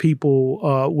working with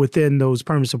people within those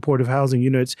permanent supportive housing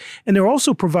units, and they're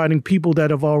also providing people that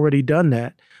have already done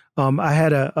that. I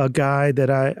had a guy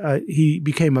that he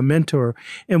became a mentor,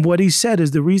 and what he said is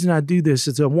the reason I do this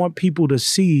is I want people to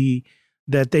see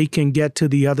that they can get to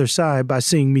the other side by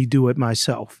seeing me do it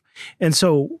myself. And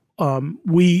so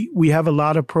we have a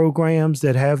lot of programs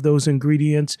that have those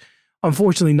ingredients.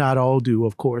 Unfortunately, not all do,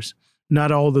 of course.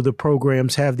 Not all of the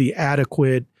programs have the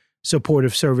adequate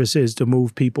supportive services to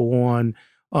move people on.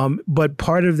 But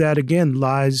part of that, again,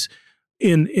 lies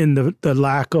in the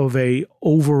lack of a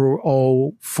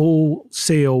overall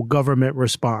full-sail government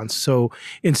response. So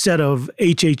instead of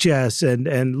HHS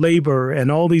and labor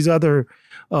and all these other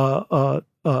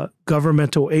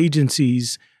governmental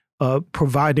agencies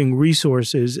providing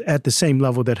resources at the same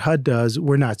level that HUD does,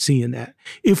 we're not seeing that.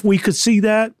 If we could see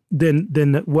that,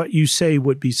 then what you say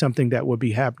would be something that would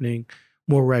be happening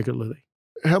more regularly.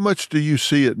 How much do you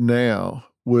see it now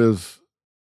with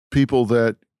people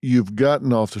that you've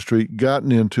gotten off the street,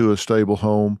 gotten into a stable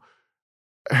home?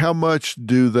 How much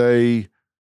do they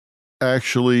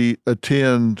actually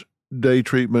attend day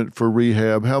treatment for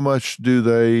rehab? How much do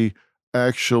they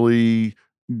actually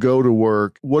go to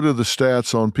work? What are the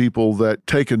stats on people that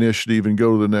take initiative and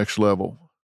go to the next level?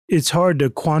 It's hard to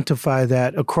quantify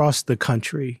that across the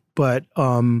country, but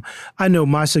I know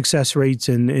my success rates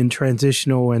in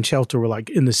transitional and shelter were like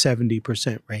in the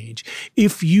 70% range.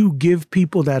 If you give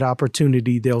people that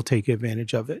opportunity, they'll take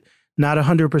advantage of it. Not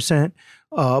 100%,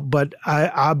 but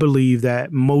I believe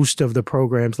that most of the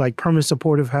programs, like permanent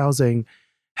supportive housing,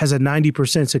 has a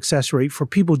 90% success rate for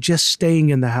people just staying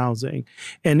in the housing.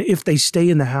 And if they stay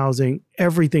in the housing,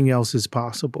 everything else is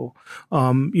possible.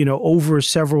 Over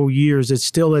several years, it's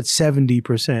still at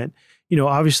 70%.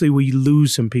 Obviously we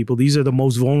lose some people. These are the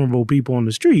most vulnerable people on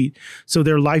the street. So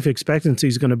their life expectancy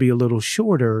is going to be a little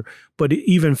shorter. But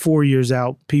even 4 years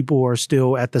out, people are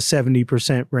still at the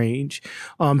 70% range.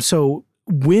 So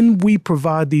when we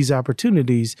provide these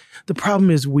opportunities, the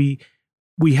problem is we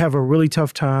have a really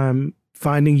tough time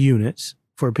finding units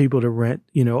for people to rent,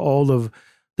 all of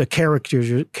the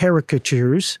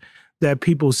caricatures that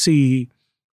people see.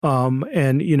 I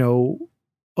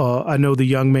know the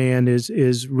young man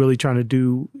is really trying to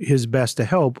do his best to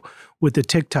help with the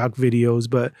TikTok videos.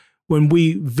 But when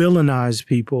we villainize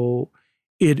people,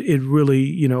 it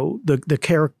really, the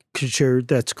caricature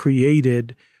that's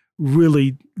created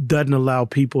really doesn't allow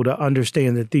people to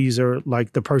understand that these are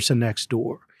like the person next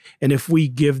door. And if we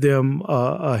give them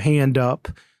a hand up,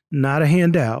 not a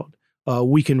handout,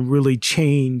 we can really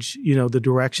change, the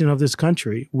direction of this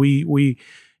country.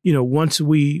 Once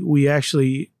we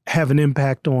actually have an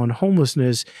impact on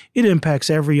homelessness, it impacts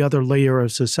every other layer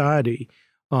of society.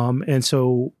 And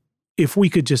so if we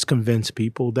could just convince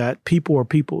people that people are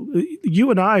people,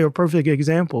 you and I are perfect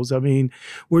examples. I mean,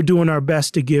 we're doing our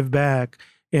best to give back.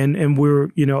 And we're,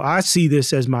 I see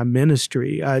this as my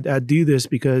ministry. I do this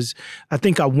because I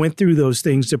think I went through those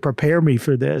things to prepare me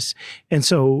for this. And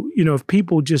so, if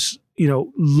people just,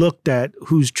 looked at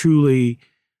who's truly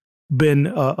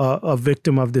been a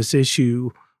victim of this issue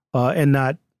and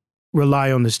not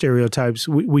rely on the stereotypes,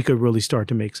 we could really start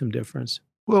to make some difference.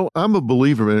 Well, I'm a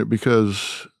believer in it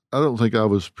because I don't think I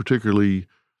was particularly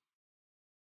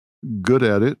good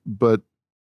at it. But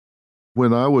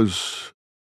when I was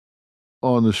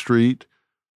on the street,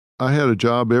 I had a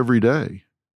job every day.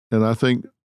 And I think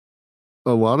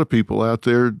a lot of people out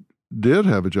there did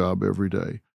have a job every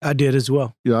day. I did as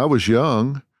well. Yeah, I was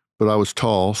young, but I was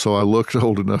tall, so I looked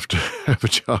old enough to have a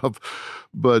job.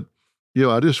 But,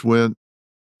 I just went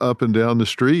up and down the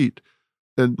street.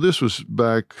 And this was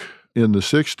back in the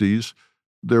 60s.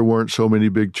 There weren't so many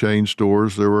big chain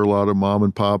stores. There were a lot of mom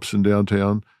and pops in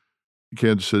downtown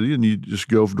Kansas City, and you just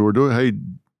go from door to door. Hey,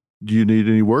 do you need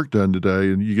any work done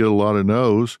today? And you get a lot of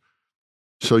no's.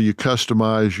 So you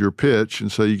customize your pitch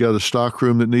and say, you got a stock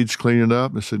room that needs cleaning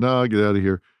up? And I said, no, get out of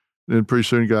here. And then pretty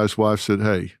soon the guy's wife said,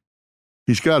 hey,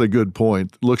 he's got a good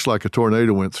point. Looks like a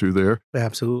tornado went through there.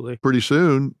 Absolutely. Pretty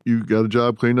soon you got a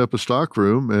job cleaning up a stock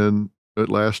room, and it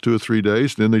lasts 2 or 3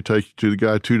 days. And then they take you to the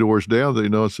guy 2 doors down. They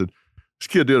and said, this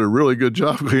kid did a really good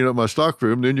job cleaning up my stock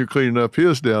room. Then you're cleaning up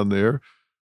his down there.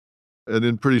 And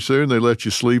then pretty soon they let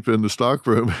you sleep in the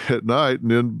stockroom at night. And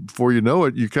then before you know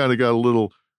it, you kind of got a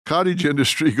little cottage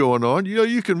industry going on.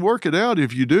 You can work it out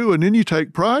if you do, and then you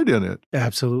take pride in it.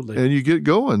 Absolutely. And you get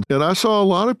going. And I saw a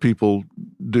lot of people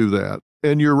do that.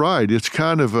 And you're right. It's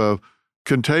kind of a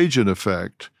contagion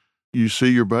effect. You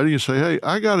see your buddy and say, hey,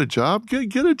 I got a job.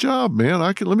 Get a job, man.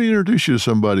 Let me introduce you to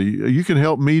somebody. You can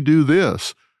help me do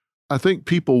this. I think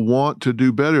people want to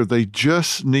do better. They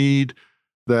just need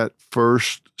that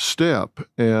first step.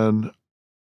 And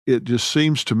it just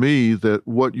seems to me that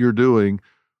what you're doing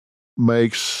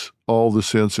makes all the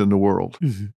sense in the world.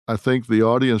 Mm-hmm. I think the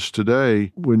audience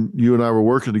today, when you and I were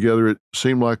working together, it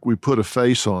seemed like we put a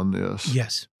face on this.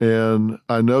 Yes. And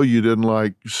I know you didn't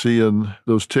like seeing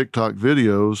those TikTok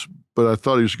videos, but I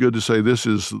thought it was good to say this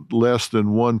is less than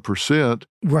 1%.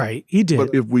 Right. He did.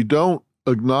 But if we don't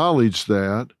acknowledge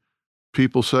that,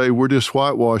 people say we're just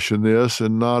whitewashing this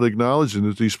and not acknowledging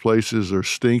that these places are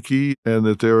stinky and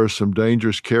that there are some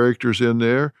dangerous characters in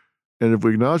there. And if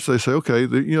we acknowledge, they say, okay,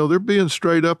 they're being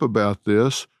straight up about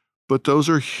this, but those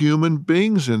are human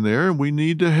beings in there and we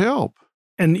need to help.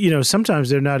 And,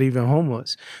 sometimes they're not even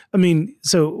homeless. I mean,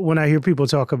 so when I hear people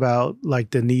talk about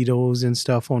like the needles and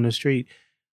stuff on the street,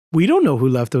 we don't know who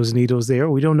left those needles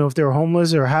there. We don't know if they're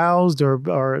homeless or housed or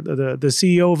the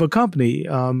CEO of a company.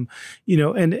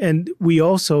 And we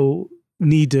also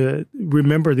need to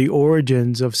remember the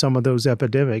origins of some of those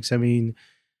epidemics. I mean,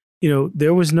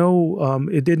 there was no,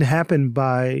 it didn't happen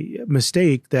by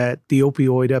mistake that the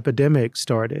opioid epidemic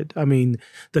started. I mean,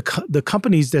 the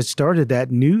companies that started that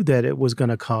knew that it was going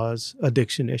to cause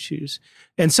addiction issues.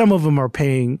 And some of them are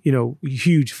paying,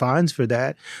 huge fines for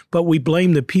that. But we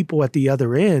blame the people at the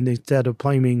other end instead of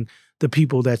blaming the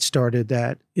people that started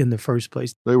that in the first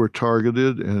place. They were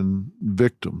targeted and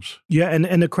victims. Yeah,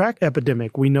 and the crack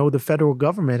epidemic, we know the federal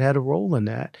government had a role in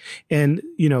that. And,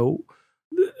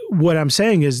 what I'm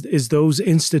saying is those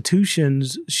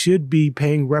institutions should be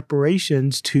paying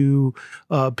reparations to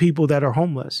people that are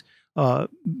homeless.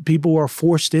 People are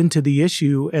forced into the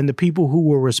issue, and the people who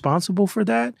were responsible for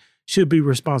that should be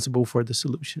responsible for the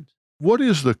solutions. What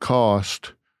is the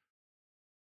cost,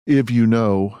 if you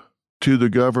know, to the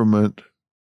government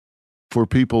for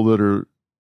people that are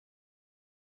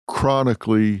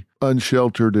chronically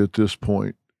unsheltered at this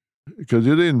point? Because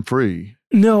it isn't free.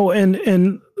 No,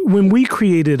 and when we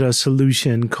created a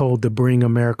solution called the Bring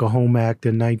America Home Act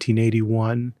in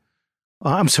 1981,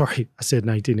 I'm sorry, I said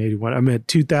 1981. I meant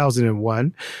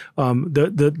 2001.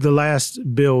 The last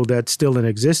bill that's still in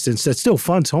existence, that still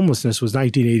funds homelessness, was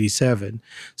 1987.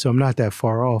 So I'm not that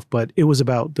far off. But it was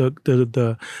about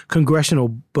the Congressional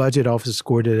Budget Office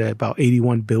scored it at about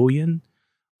 $81 billion.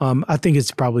 I think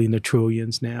it's probably in the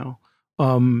trillions now.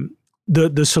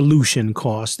 The solution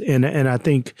cost, and I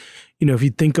think, if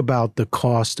you think about the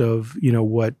cost of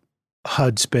what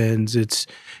HUD spends, it's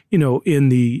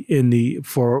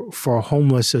for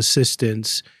homeless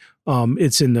assistance,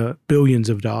 it's in the billions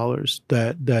of dollars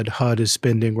that HUD is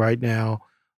spending right now,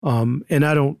 and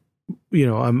I don't,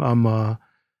 I'm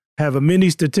have a many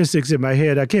statistics in my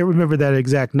head. I can't remember that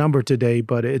exact number today,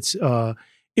 but it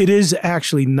is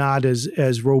actually not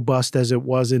as robust as it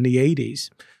was in the 80s.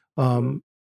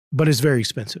 But it's very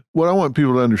expensive. What I want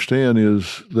people to understand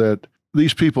is that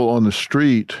these people on the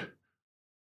street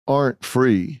aren't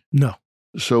free. No.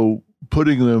 So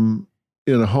putting them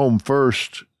in a home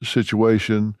first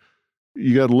situation,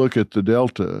 you got to look at the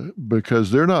delta,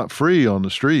 because they're not free on the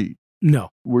street. No.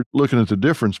 We're looking at the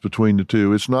difference between the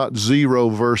two. It's not zero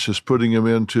versus putting them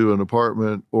into an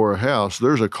apartment or a house.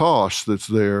 There's a cost that's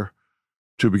there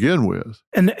to begin with.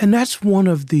 And that's one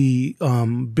of the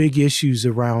big issues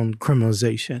around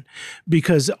criminalization,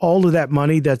 because all of that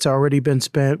money that's already been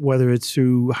spent, whether it's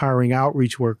through hiring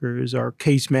outreach workers or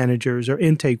case managers or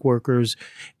intake workers,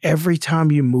 every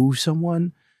time you move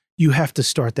someone, you have to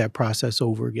start that process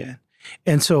over again.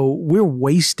 And so we're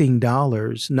wasting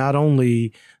dollars, not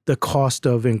only the cost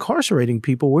of incarcerating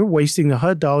people, we're wasting the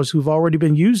HUD dollars who've already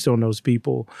been used on those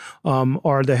people,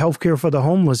 or the healthcare for the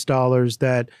homeless dollars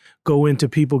that go into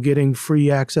people getting free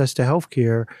access to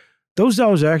healthcare. Those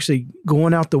dollars are actually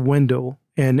going out the window,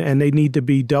 and they need to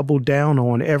be doubled down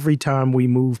on every time we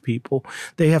move people.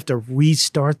 They have to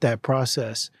restart that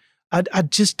process. I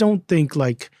just don't think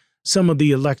like some of the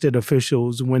elected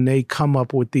officials, when they come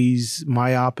up with these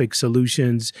myopic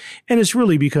solutions, and it's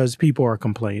really because people are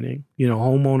complaining,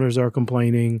 homeowners are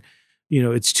complaining,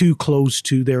 it's too close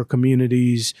to their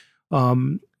communities.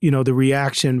 The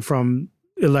reaction from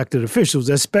elected officials,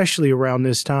 especially around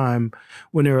this time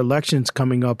when there are elections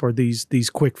coming up, are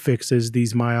these quick fixes,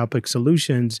 these myopic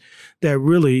solutions that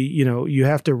really, you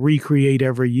have to recreate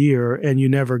every year and you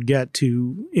never get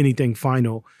to anything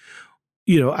final.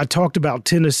 I talked about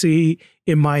Tennessee.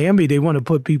 In Miami, they want to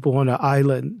put people on an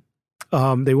island.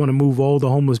 They want to move all the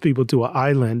homeless people to an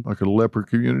island. Like a leper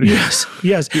community?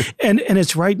 Yes. And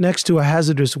it's right next to a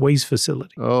hazardous waste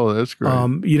facility. Oh, that's great.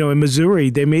 In Missouri,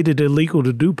 they made it illegal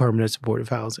to do permanent supportive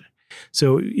housing.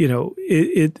 So,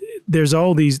 there's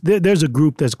all these, there's a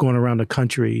group that's going around the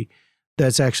country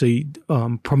that's actually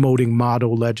promoting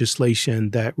model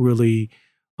legislation that really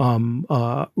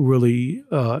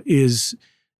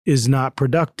is not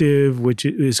productive, which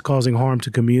is causing harm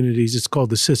to communities. It's called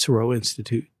the Cicero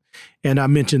Institute. And I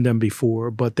mentioned them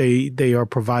before, but they are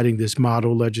providing this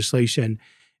model legislation.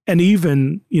 And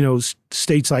even,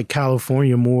 states like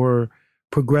California, more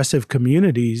progressive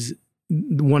communities,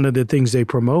 one of the things they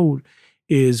promote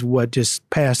is what just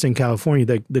passed in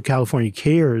California, the California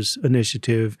Cares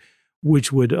Initiative,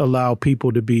 which would allow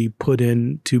people to be put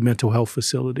into mental health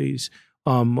facilities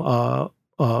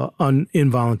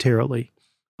involuntarily.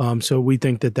 So we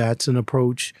think that that's an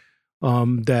approach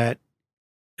that,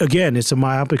 again, it's a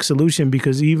myopic solution,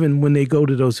 because even when they go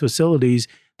to those facilities,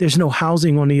 there's no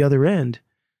housing on the other end.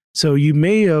 So you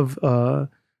may have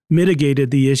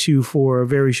mitigated the issue for a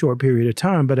very short period of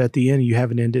time, but at the end, you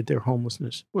haven't ended their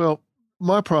homelessness. Well,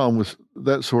 my problem with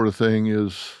that sort of thing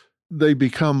is they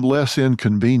become less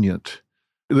inconvenient.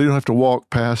 They don't have to walk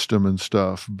past them and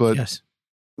stuff. But yes.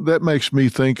 That makes me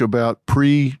think about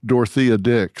pre-Dorothea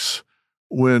Dix,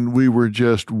 when we were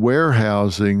just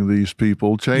warehousing these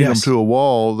people, chain them Yes. to a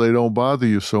wall, they don't bother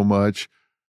you so much.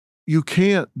 You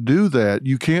can't do that.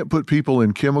 You can't put people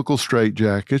in chemical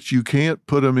straitjackets. You can't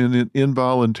put them in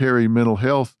involuntary mental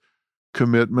health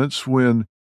commitments when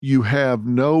you have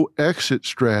no exit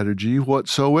strategy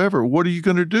whatsoever. What are you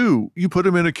going to do? You put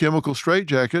them in a chemical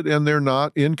straitjacket and they're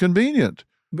not inconvenient.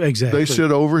 Exactly. They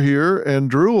sit over here and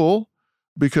drool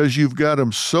because you've got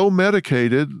them so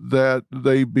medicated that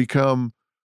they become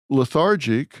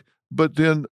lethargic. But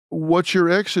then what's your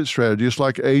exit strategy? It's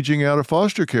like aging out of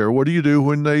foster care. What do you do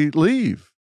when they leave?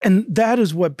 And that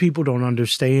is what people don't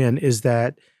understand, is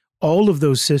that all of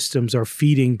those systems are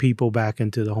feeding people back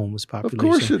into the homeless population. Of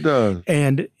course it does.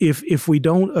 And if we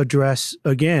don't address,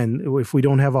 again, if we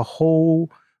don't have a whole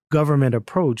government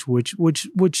approach,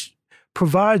 which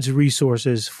provides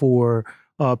resources for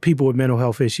people with mental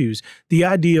health issues, the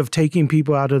idea of taking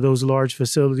people out of those large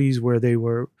facilities where they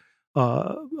were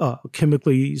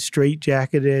chemically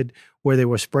straitjacketed, where they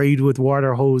were sprayed with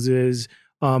water hoses,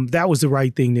 that was the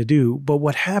right thing to do. But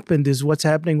what happened is what's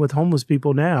happening with homeless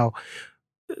people now.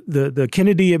 The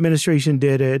Kennedy administration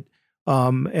did it,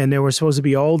 and there were supposed to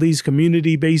be all these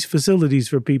community-based facilities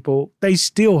for people. They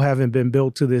still haven't been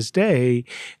built to this day,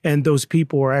 and those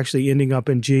people are actually ending up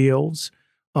in jails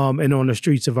and on the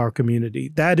streets of our community.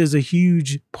 That is a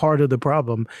huge part of the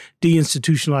problem,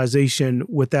 deinstitutionalization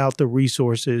without the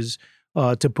resources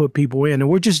to put people in. And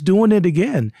we're just doing it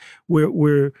again.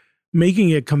 We're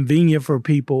making it convenient for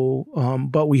people,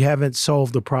 but we haven't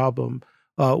solved the problem.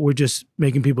 We're just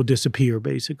making people disappear,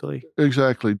 basically.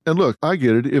 Exactly. And look, I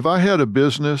get it. If I had a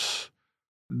business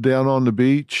down on the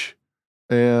beach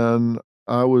and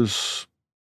I was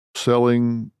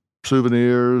selling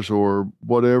souvenirs or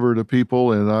whatever to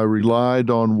people, and I relied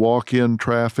on walk-in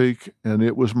traffic, and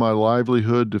it was my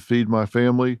livelihood to feed my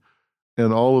family,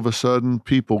 and all of a sudden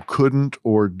people couldn't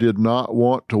or did not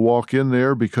want to walk in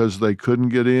there because they couldn't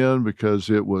get in because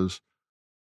it was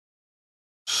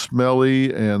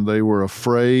smelly and they were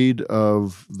afraid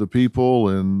of the people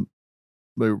and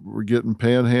they were getting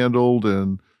panhandled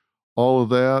and all of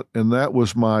that, and that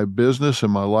was my business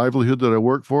and my livelihood that I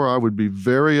worked for, I would be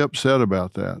very upset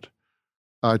about that.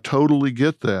 I totally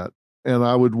get that, and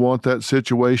I would want that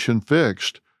situation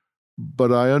fixed.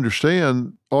 But I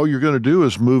understand all you're going to do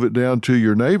is move it down to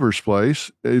your neighbor's place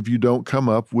if you don't come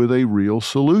up with a real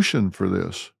solution for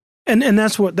this. And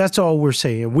that's all we're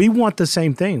saying. We want the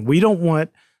same thing. We don't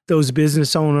want those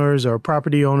business owners or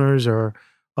property owners or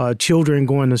children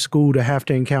going to school to have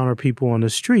to encounter people on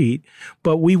the street,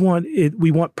 but we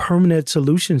want permanent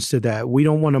solutions to that. We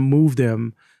don't want to move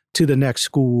them to the next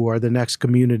school or the next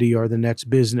community or the next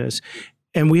business.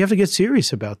 And we have to get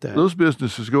serious about that. Those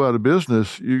businesses go out of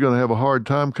business, you're going to have a hard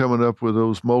time coming up with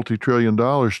those multi-trillion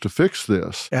dollars to fix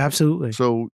this. Absolutely.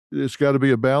 So it's got to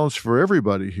be a balance for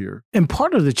everybody here. And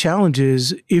part of the challenge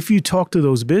is if you talk to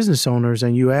those business owners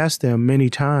and you ask them many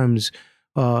times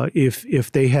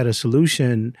if they had a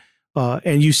solution,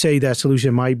 and you say that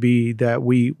solution might be that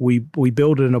we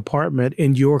build an apartment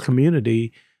in your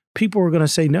community, people are going to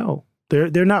say no.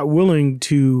 They're not willing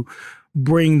to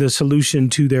bring the solution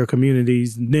to their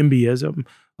communities. NIMBYism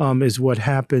is what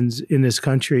happens in this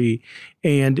country.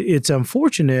 And it's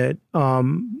unfortunate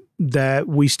that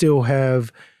we still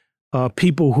have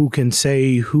people who can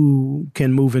say who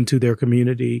can move into their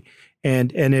community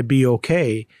and it be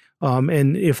okay.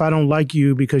 And if I don't like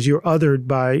you because you're othered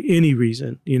by any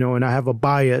reason, and I have a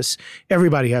bias,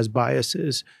 everybody has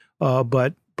biases,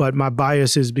 but my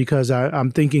bias is because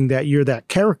I'm thinking that you're that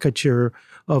caricature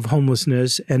of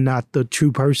homelessness and not the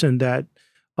true person that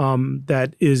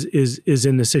is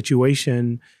in the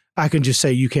situation. I can just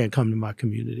say you can't come to my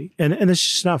community, and it's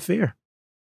just not fair.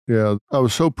 Yeah, I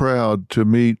was so proud to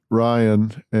meet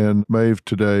Ryan and Maeve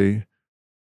today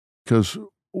because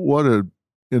what an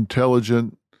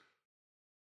intelligent,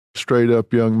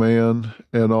 straight-up young man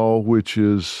and all, which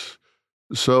is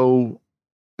so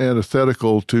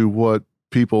antithetical to what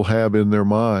people have in their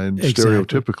mind, Exactly.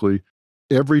 stereotypically.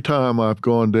 Every time I've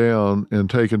gone down and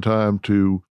taken time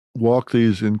to walk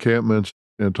these encampments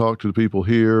and talk to the people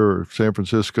here or San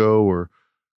Francisco or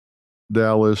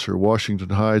Dallas or Washington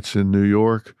Heights in New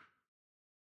York,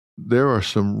 there are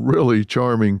some really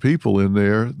charming people in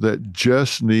there that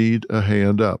just need a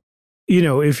hand up.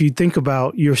 If you think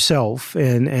about yourself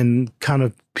and kind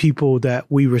of people that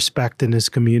we respect in this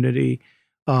community,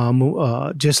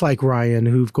 just like Ryan,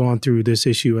 who've gone through this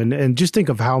issue, and just think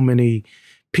of how many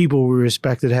people we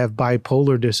respect that have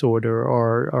bipolar disorder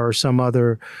or some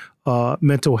other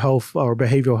mental health or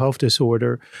behavioral health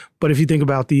disorder. But if you think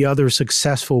about the other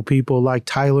successful people like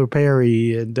Tyler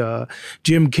Perry and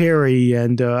Jim Carrey,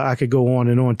 and I could go on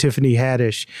and on, Tiffany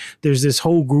Haddish, there's this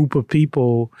whole group of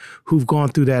people who've gone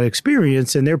through that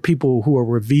experience, and they're people who are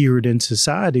revered in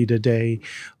society today.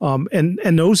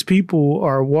 And those people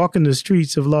are walking the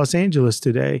streets of Los Angeles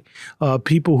today,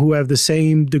 people who have the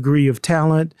same degree of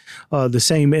talent, the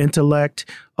same intellect,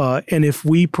 and if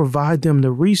we provide them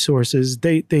the resources,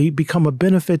 they become a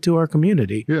benefit to our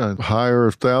community. Yeah, hire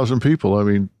 1,000 people. I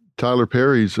mean, Tyler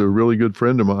Perry's a really good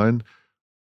friend of mine.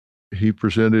 He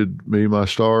presented me my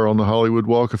star on the Hollywood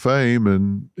Walk of Fame,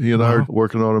 and he and I are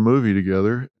working on a movie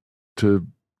together to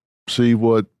see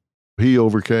what he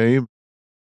overcame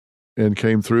and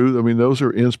came through. I mean, those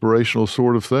are inspirational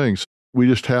sort of things. We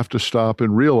just have to stop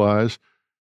and realize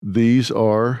these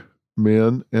are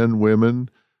men and women,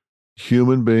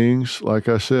 human beings, like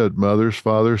I said, mothers,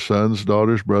 fathers, sons,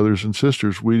 daughters, brothers, and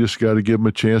sisters. We just got to give them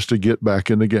a chance to get back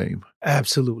in the game.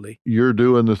 Absolutely. You're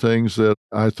doing the things that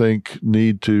I think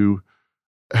need to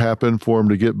happen for them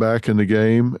to get back in the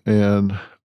game, and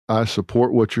I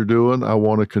support what you're doing. I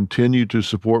want to continue to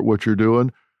support what you're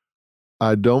doing.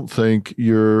 I don't think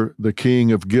you're the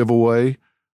king of giveaway.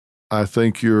 I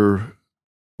think you're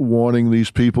wanting these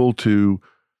people to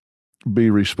be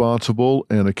responsible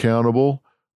and accountable.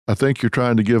 I think you're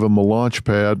trying to give them a launch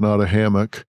pad, not a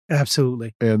hammock.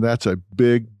 Absolutely. And that's a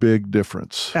big, big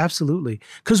difference. Absolutely.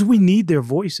 Because we need their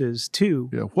voices too.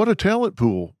 Yeah. What a talent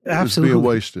pool is Absolutely. being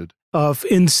wasted.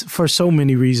 For so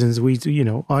many reasons,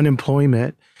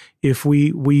 unemployment. If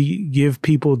we give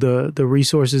people the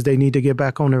resources they need to get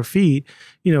back on their feet,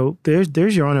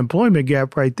 there's your unemployment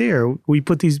gap right there. We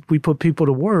put people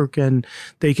to work, and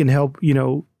they can help,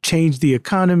 change the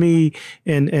economy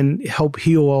and help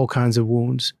heal all kinds of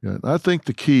wounds. Yeah, I think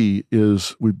the key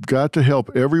is we've got to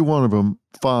help every one of them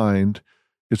find,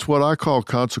 it's what I call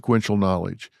consequential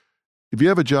knowledge. If you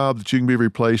have a job that you can be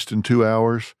replaced in 2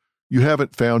 hours, you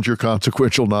haven't found your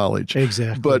consequential knowledge.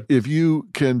 Exactly. But if you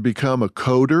can become a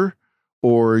coder,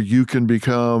 or you can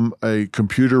become a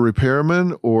computer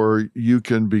repairman, or you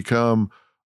can become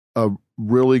a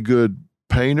really good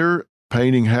painter,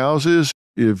 painting houses,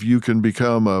 if you can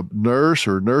become a nurse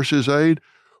or nurse's aide,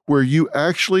 where you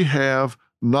actually have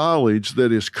knowledge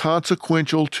that is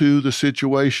consequential to the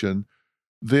situation,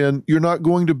 then you're not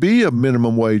going to be a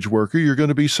minimum wage worker. You're going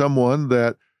to be someone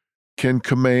that can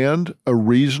command a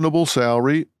reasonable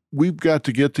salary. We've got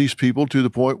to get these people to the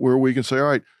point where we can say, all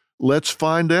right, let's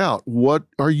find out, what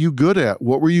are you good at?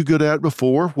 What were you good at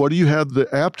before? What do you have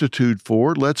the aptitude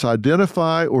for? Let's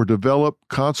identify or develop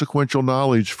consequential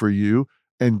knowledge for you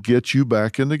and get you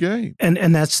back in the game.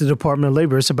 And that's the Department of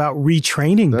Labor. It's about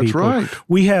retraining people. That's right.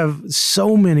 We have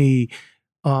so many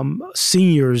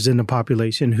seniors in the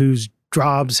population whose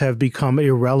jobs have become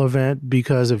irrelevant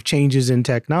because of changes in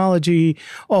technology,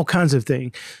 all kinds of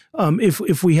things.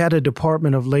 If we had a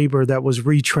Department of Labor that was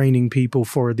retraining people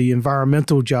for the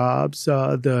environmental jobs,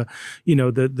 the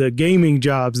gaming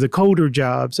jobs, the coder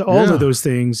jobs, all of those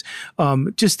things,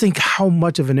 just think how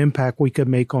much of an impact we could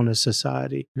make on a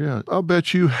society. Yeah, I'll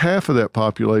bet you half of that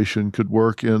population could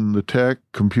work in the tech,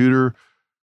 computer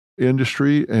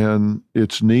industry, and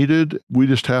it's needed. We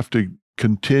just have to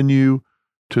continue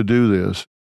to do this.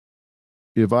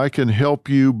 If I can help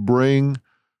you bring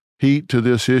heat to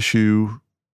this issue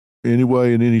any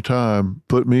way and any time,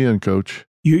 put me in, Coach.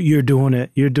 You're doing it.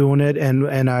 You're doing it.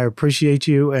 And I appreciate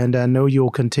you. And I know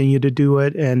you'll continue to do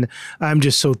it. And I'm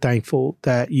just so thankful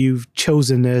that you've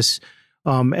chosen this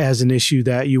as an issue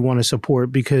that you want to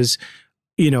support, because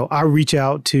I reach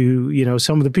out to,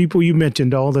 some of the people you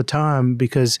mentioned all the time,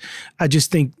 because I just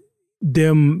think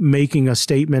them making a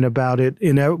statement about it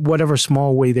in whatever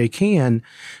small way they can,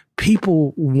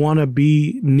 people want to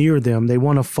be near them. They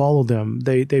want to follow them.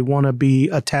 They want to be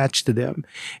attached to them.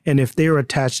 And if they're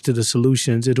attached to the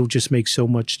solutions, it'll just make so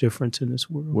much difference in this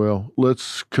world. Well,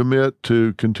 let's commit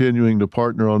to continuing to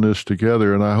partner on this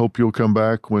together. And I hope you'll come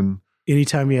back when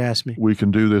anytime you ask me, we can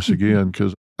do this again,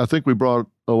 because I think we brought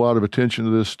a lot of attention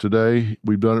to this today.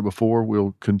 We've done it before.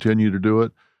 We'll continue to do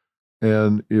it.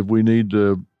 And if we need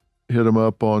to hit them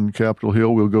up on Capitol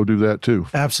Hill, we'll go do that too.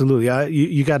 Absolutely.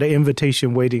 You got an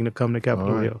invitation waiting to come to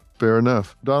Capitol Hill. Fair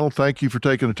enough. Donald, thank you for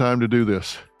taking the time to do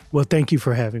this. Well, thank you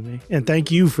for having me. And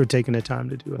thank you for taking the time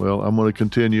to do it. Well, I'm going to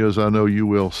continue, as I know you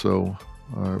will, so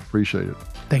I appreciate it.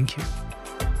 Thank you.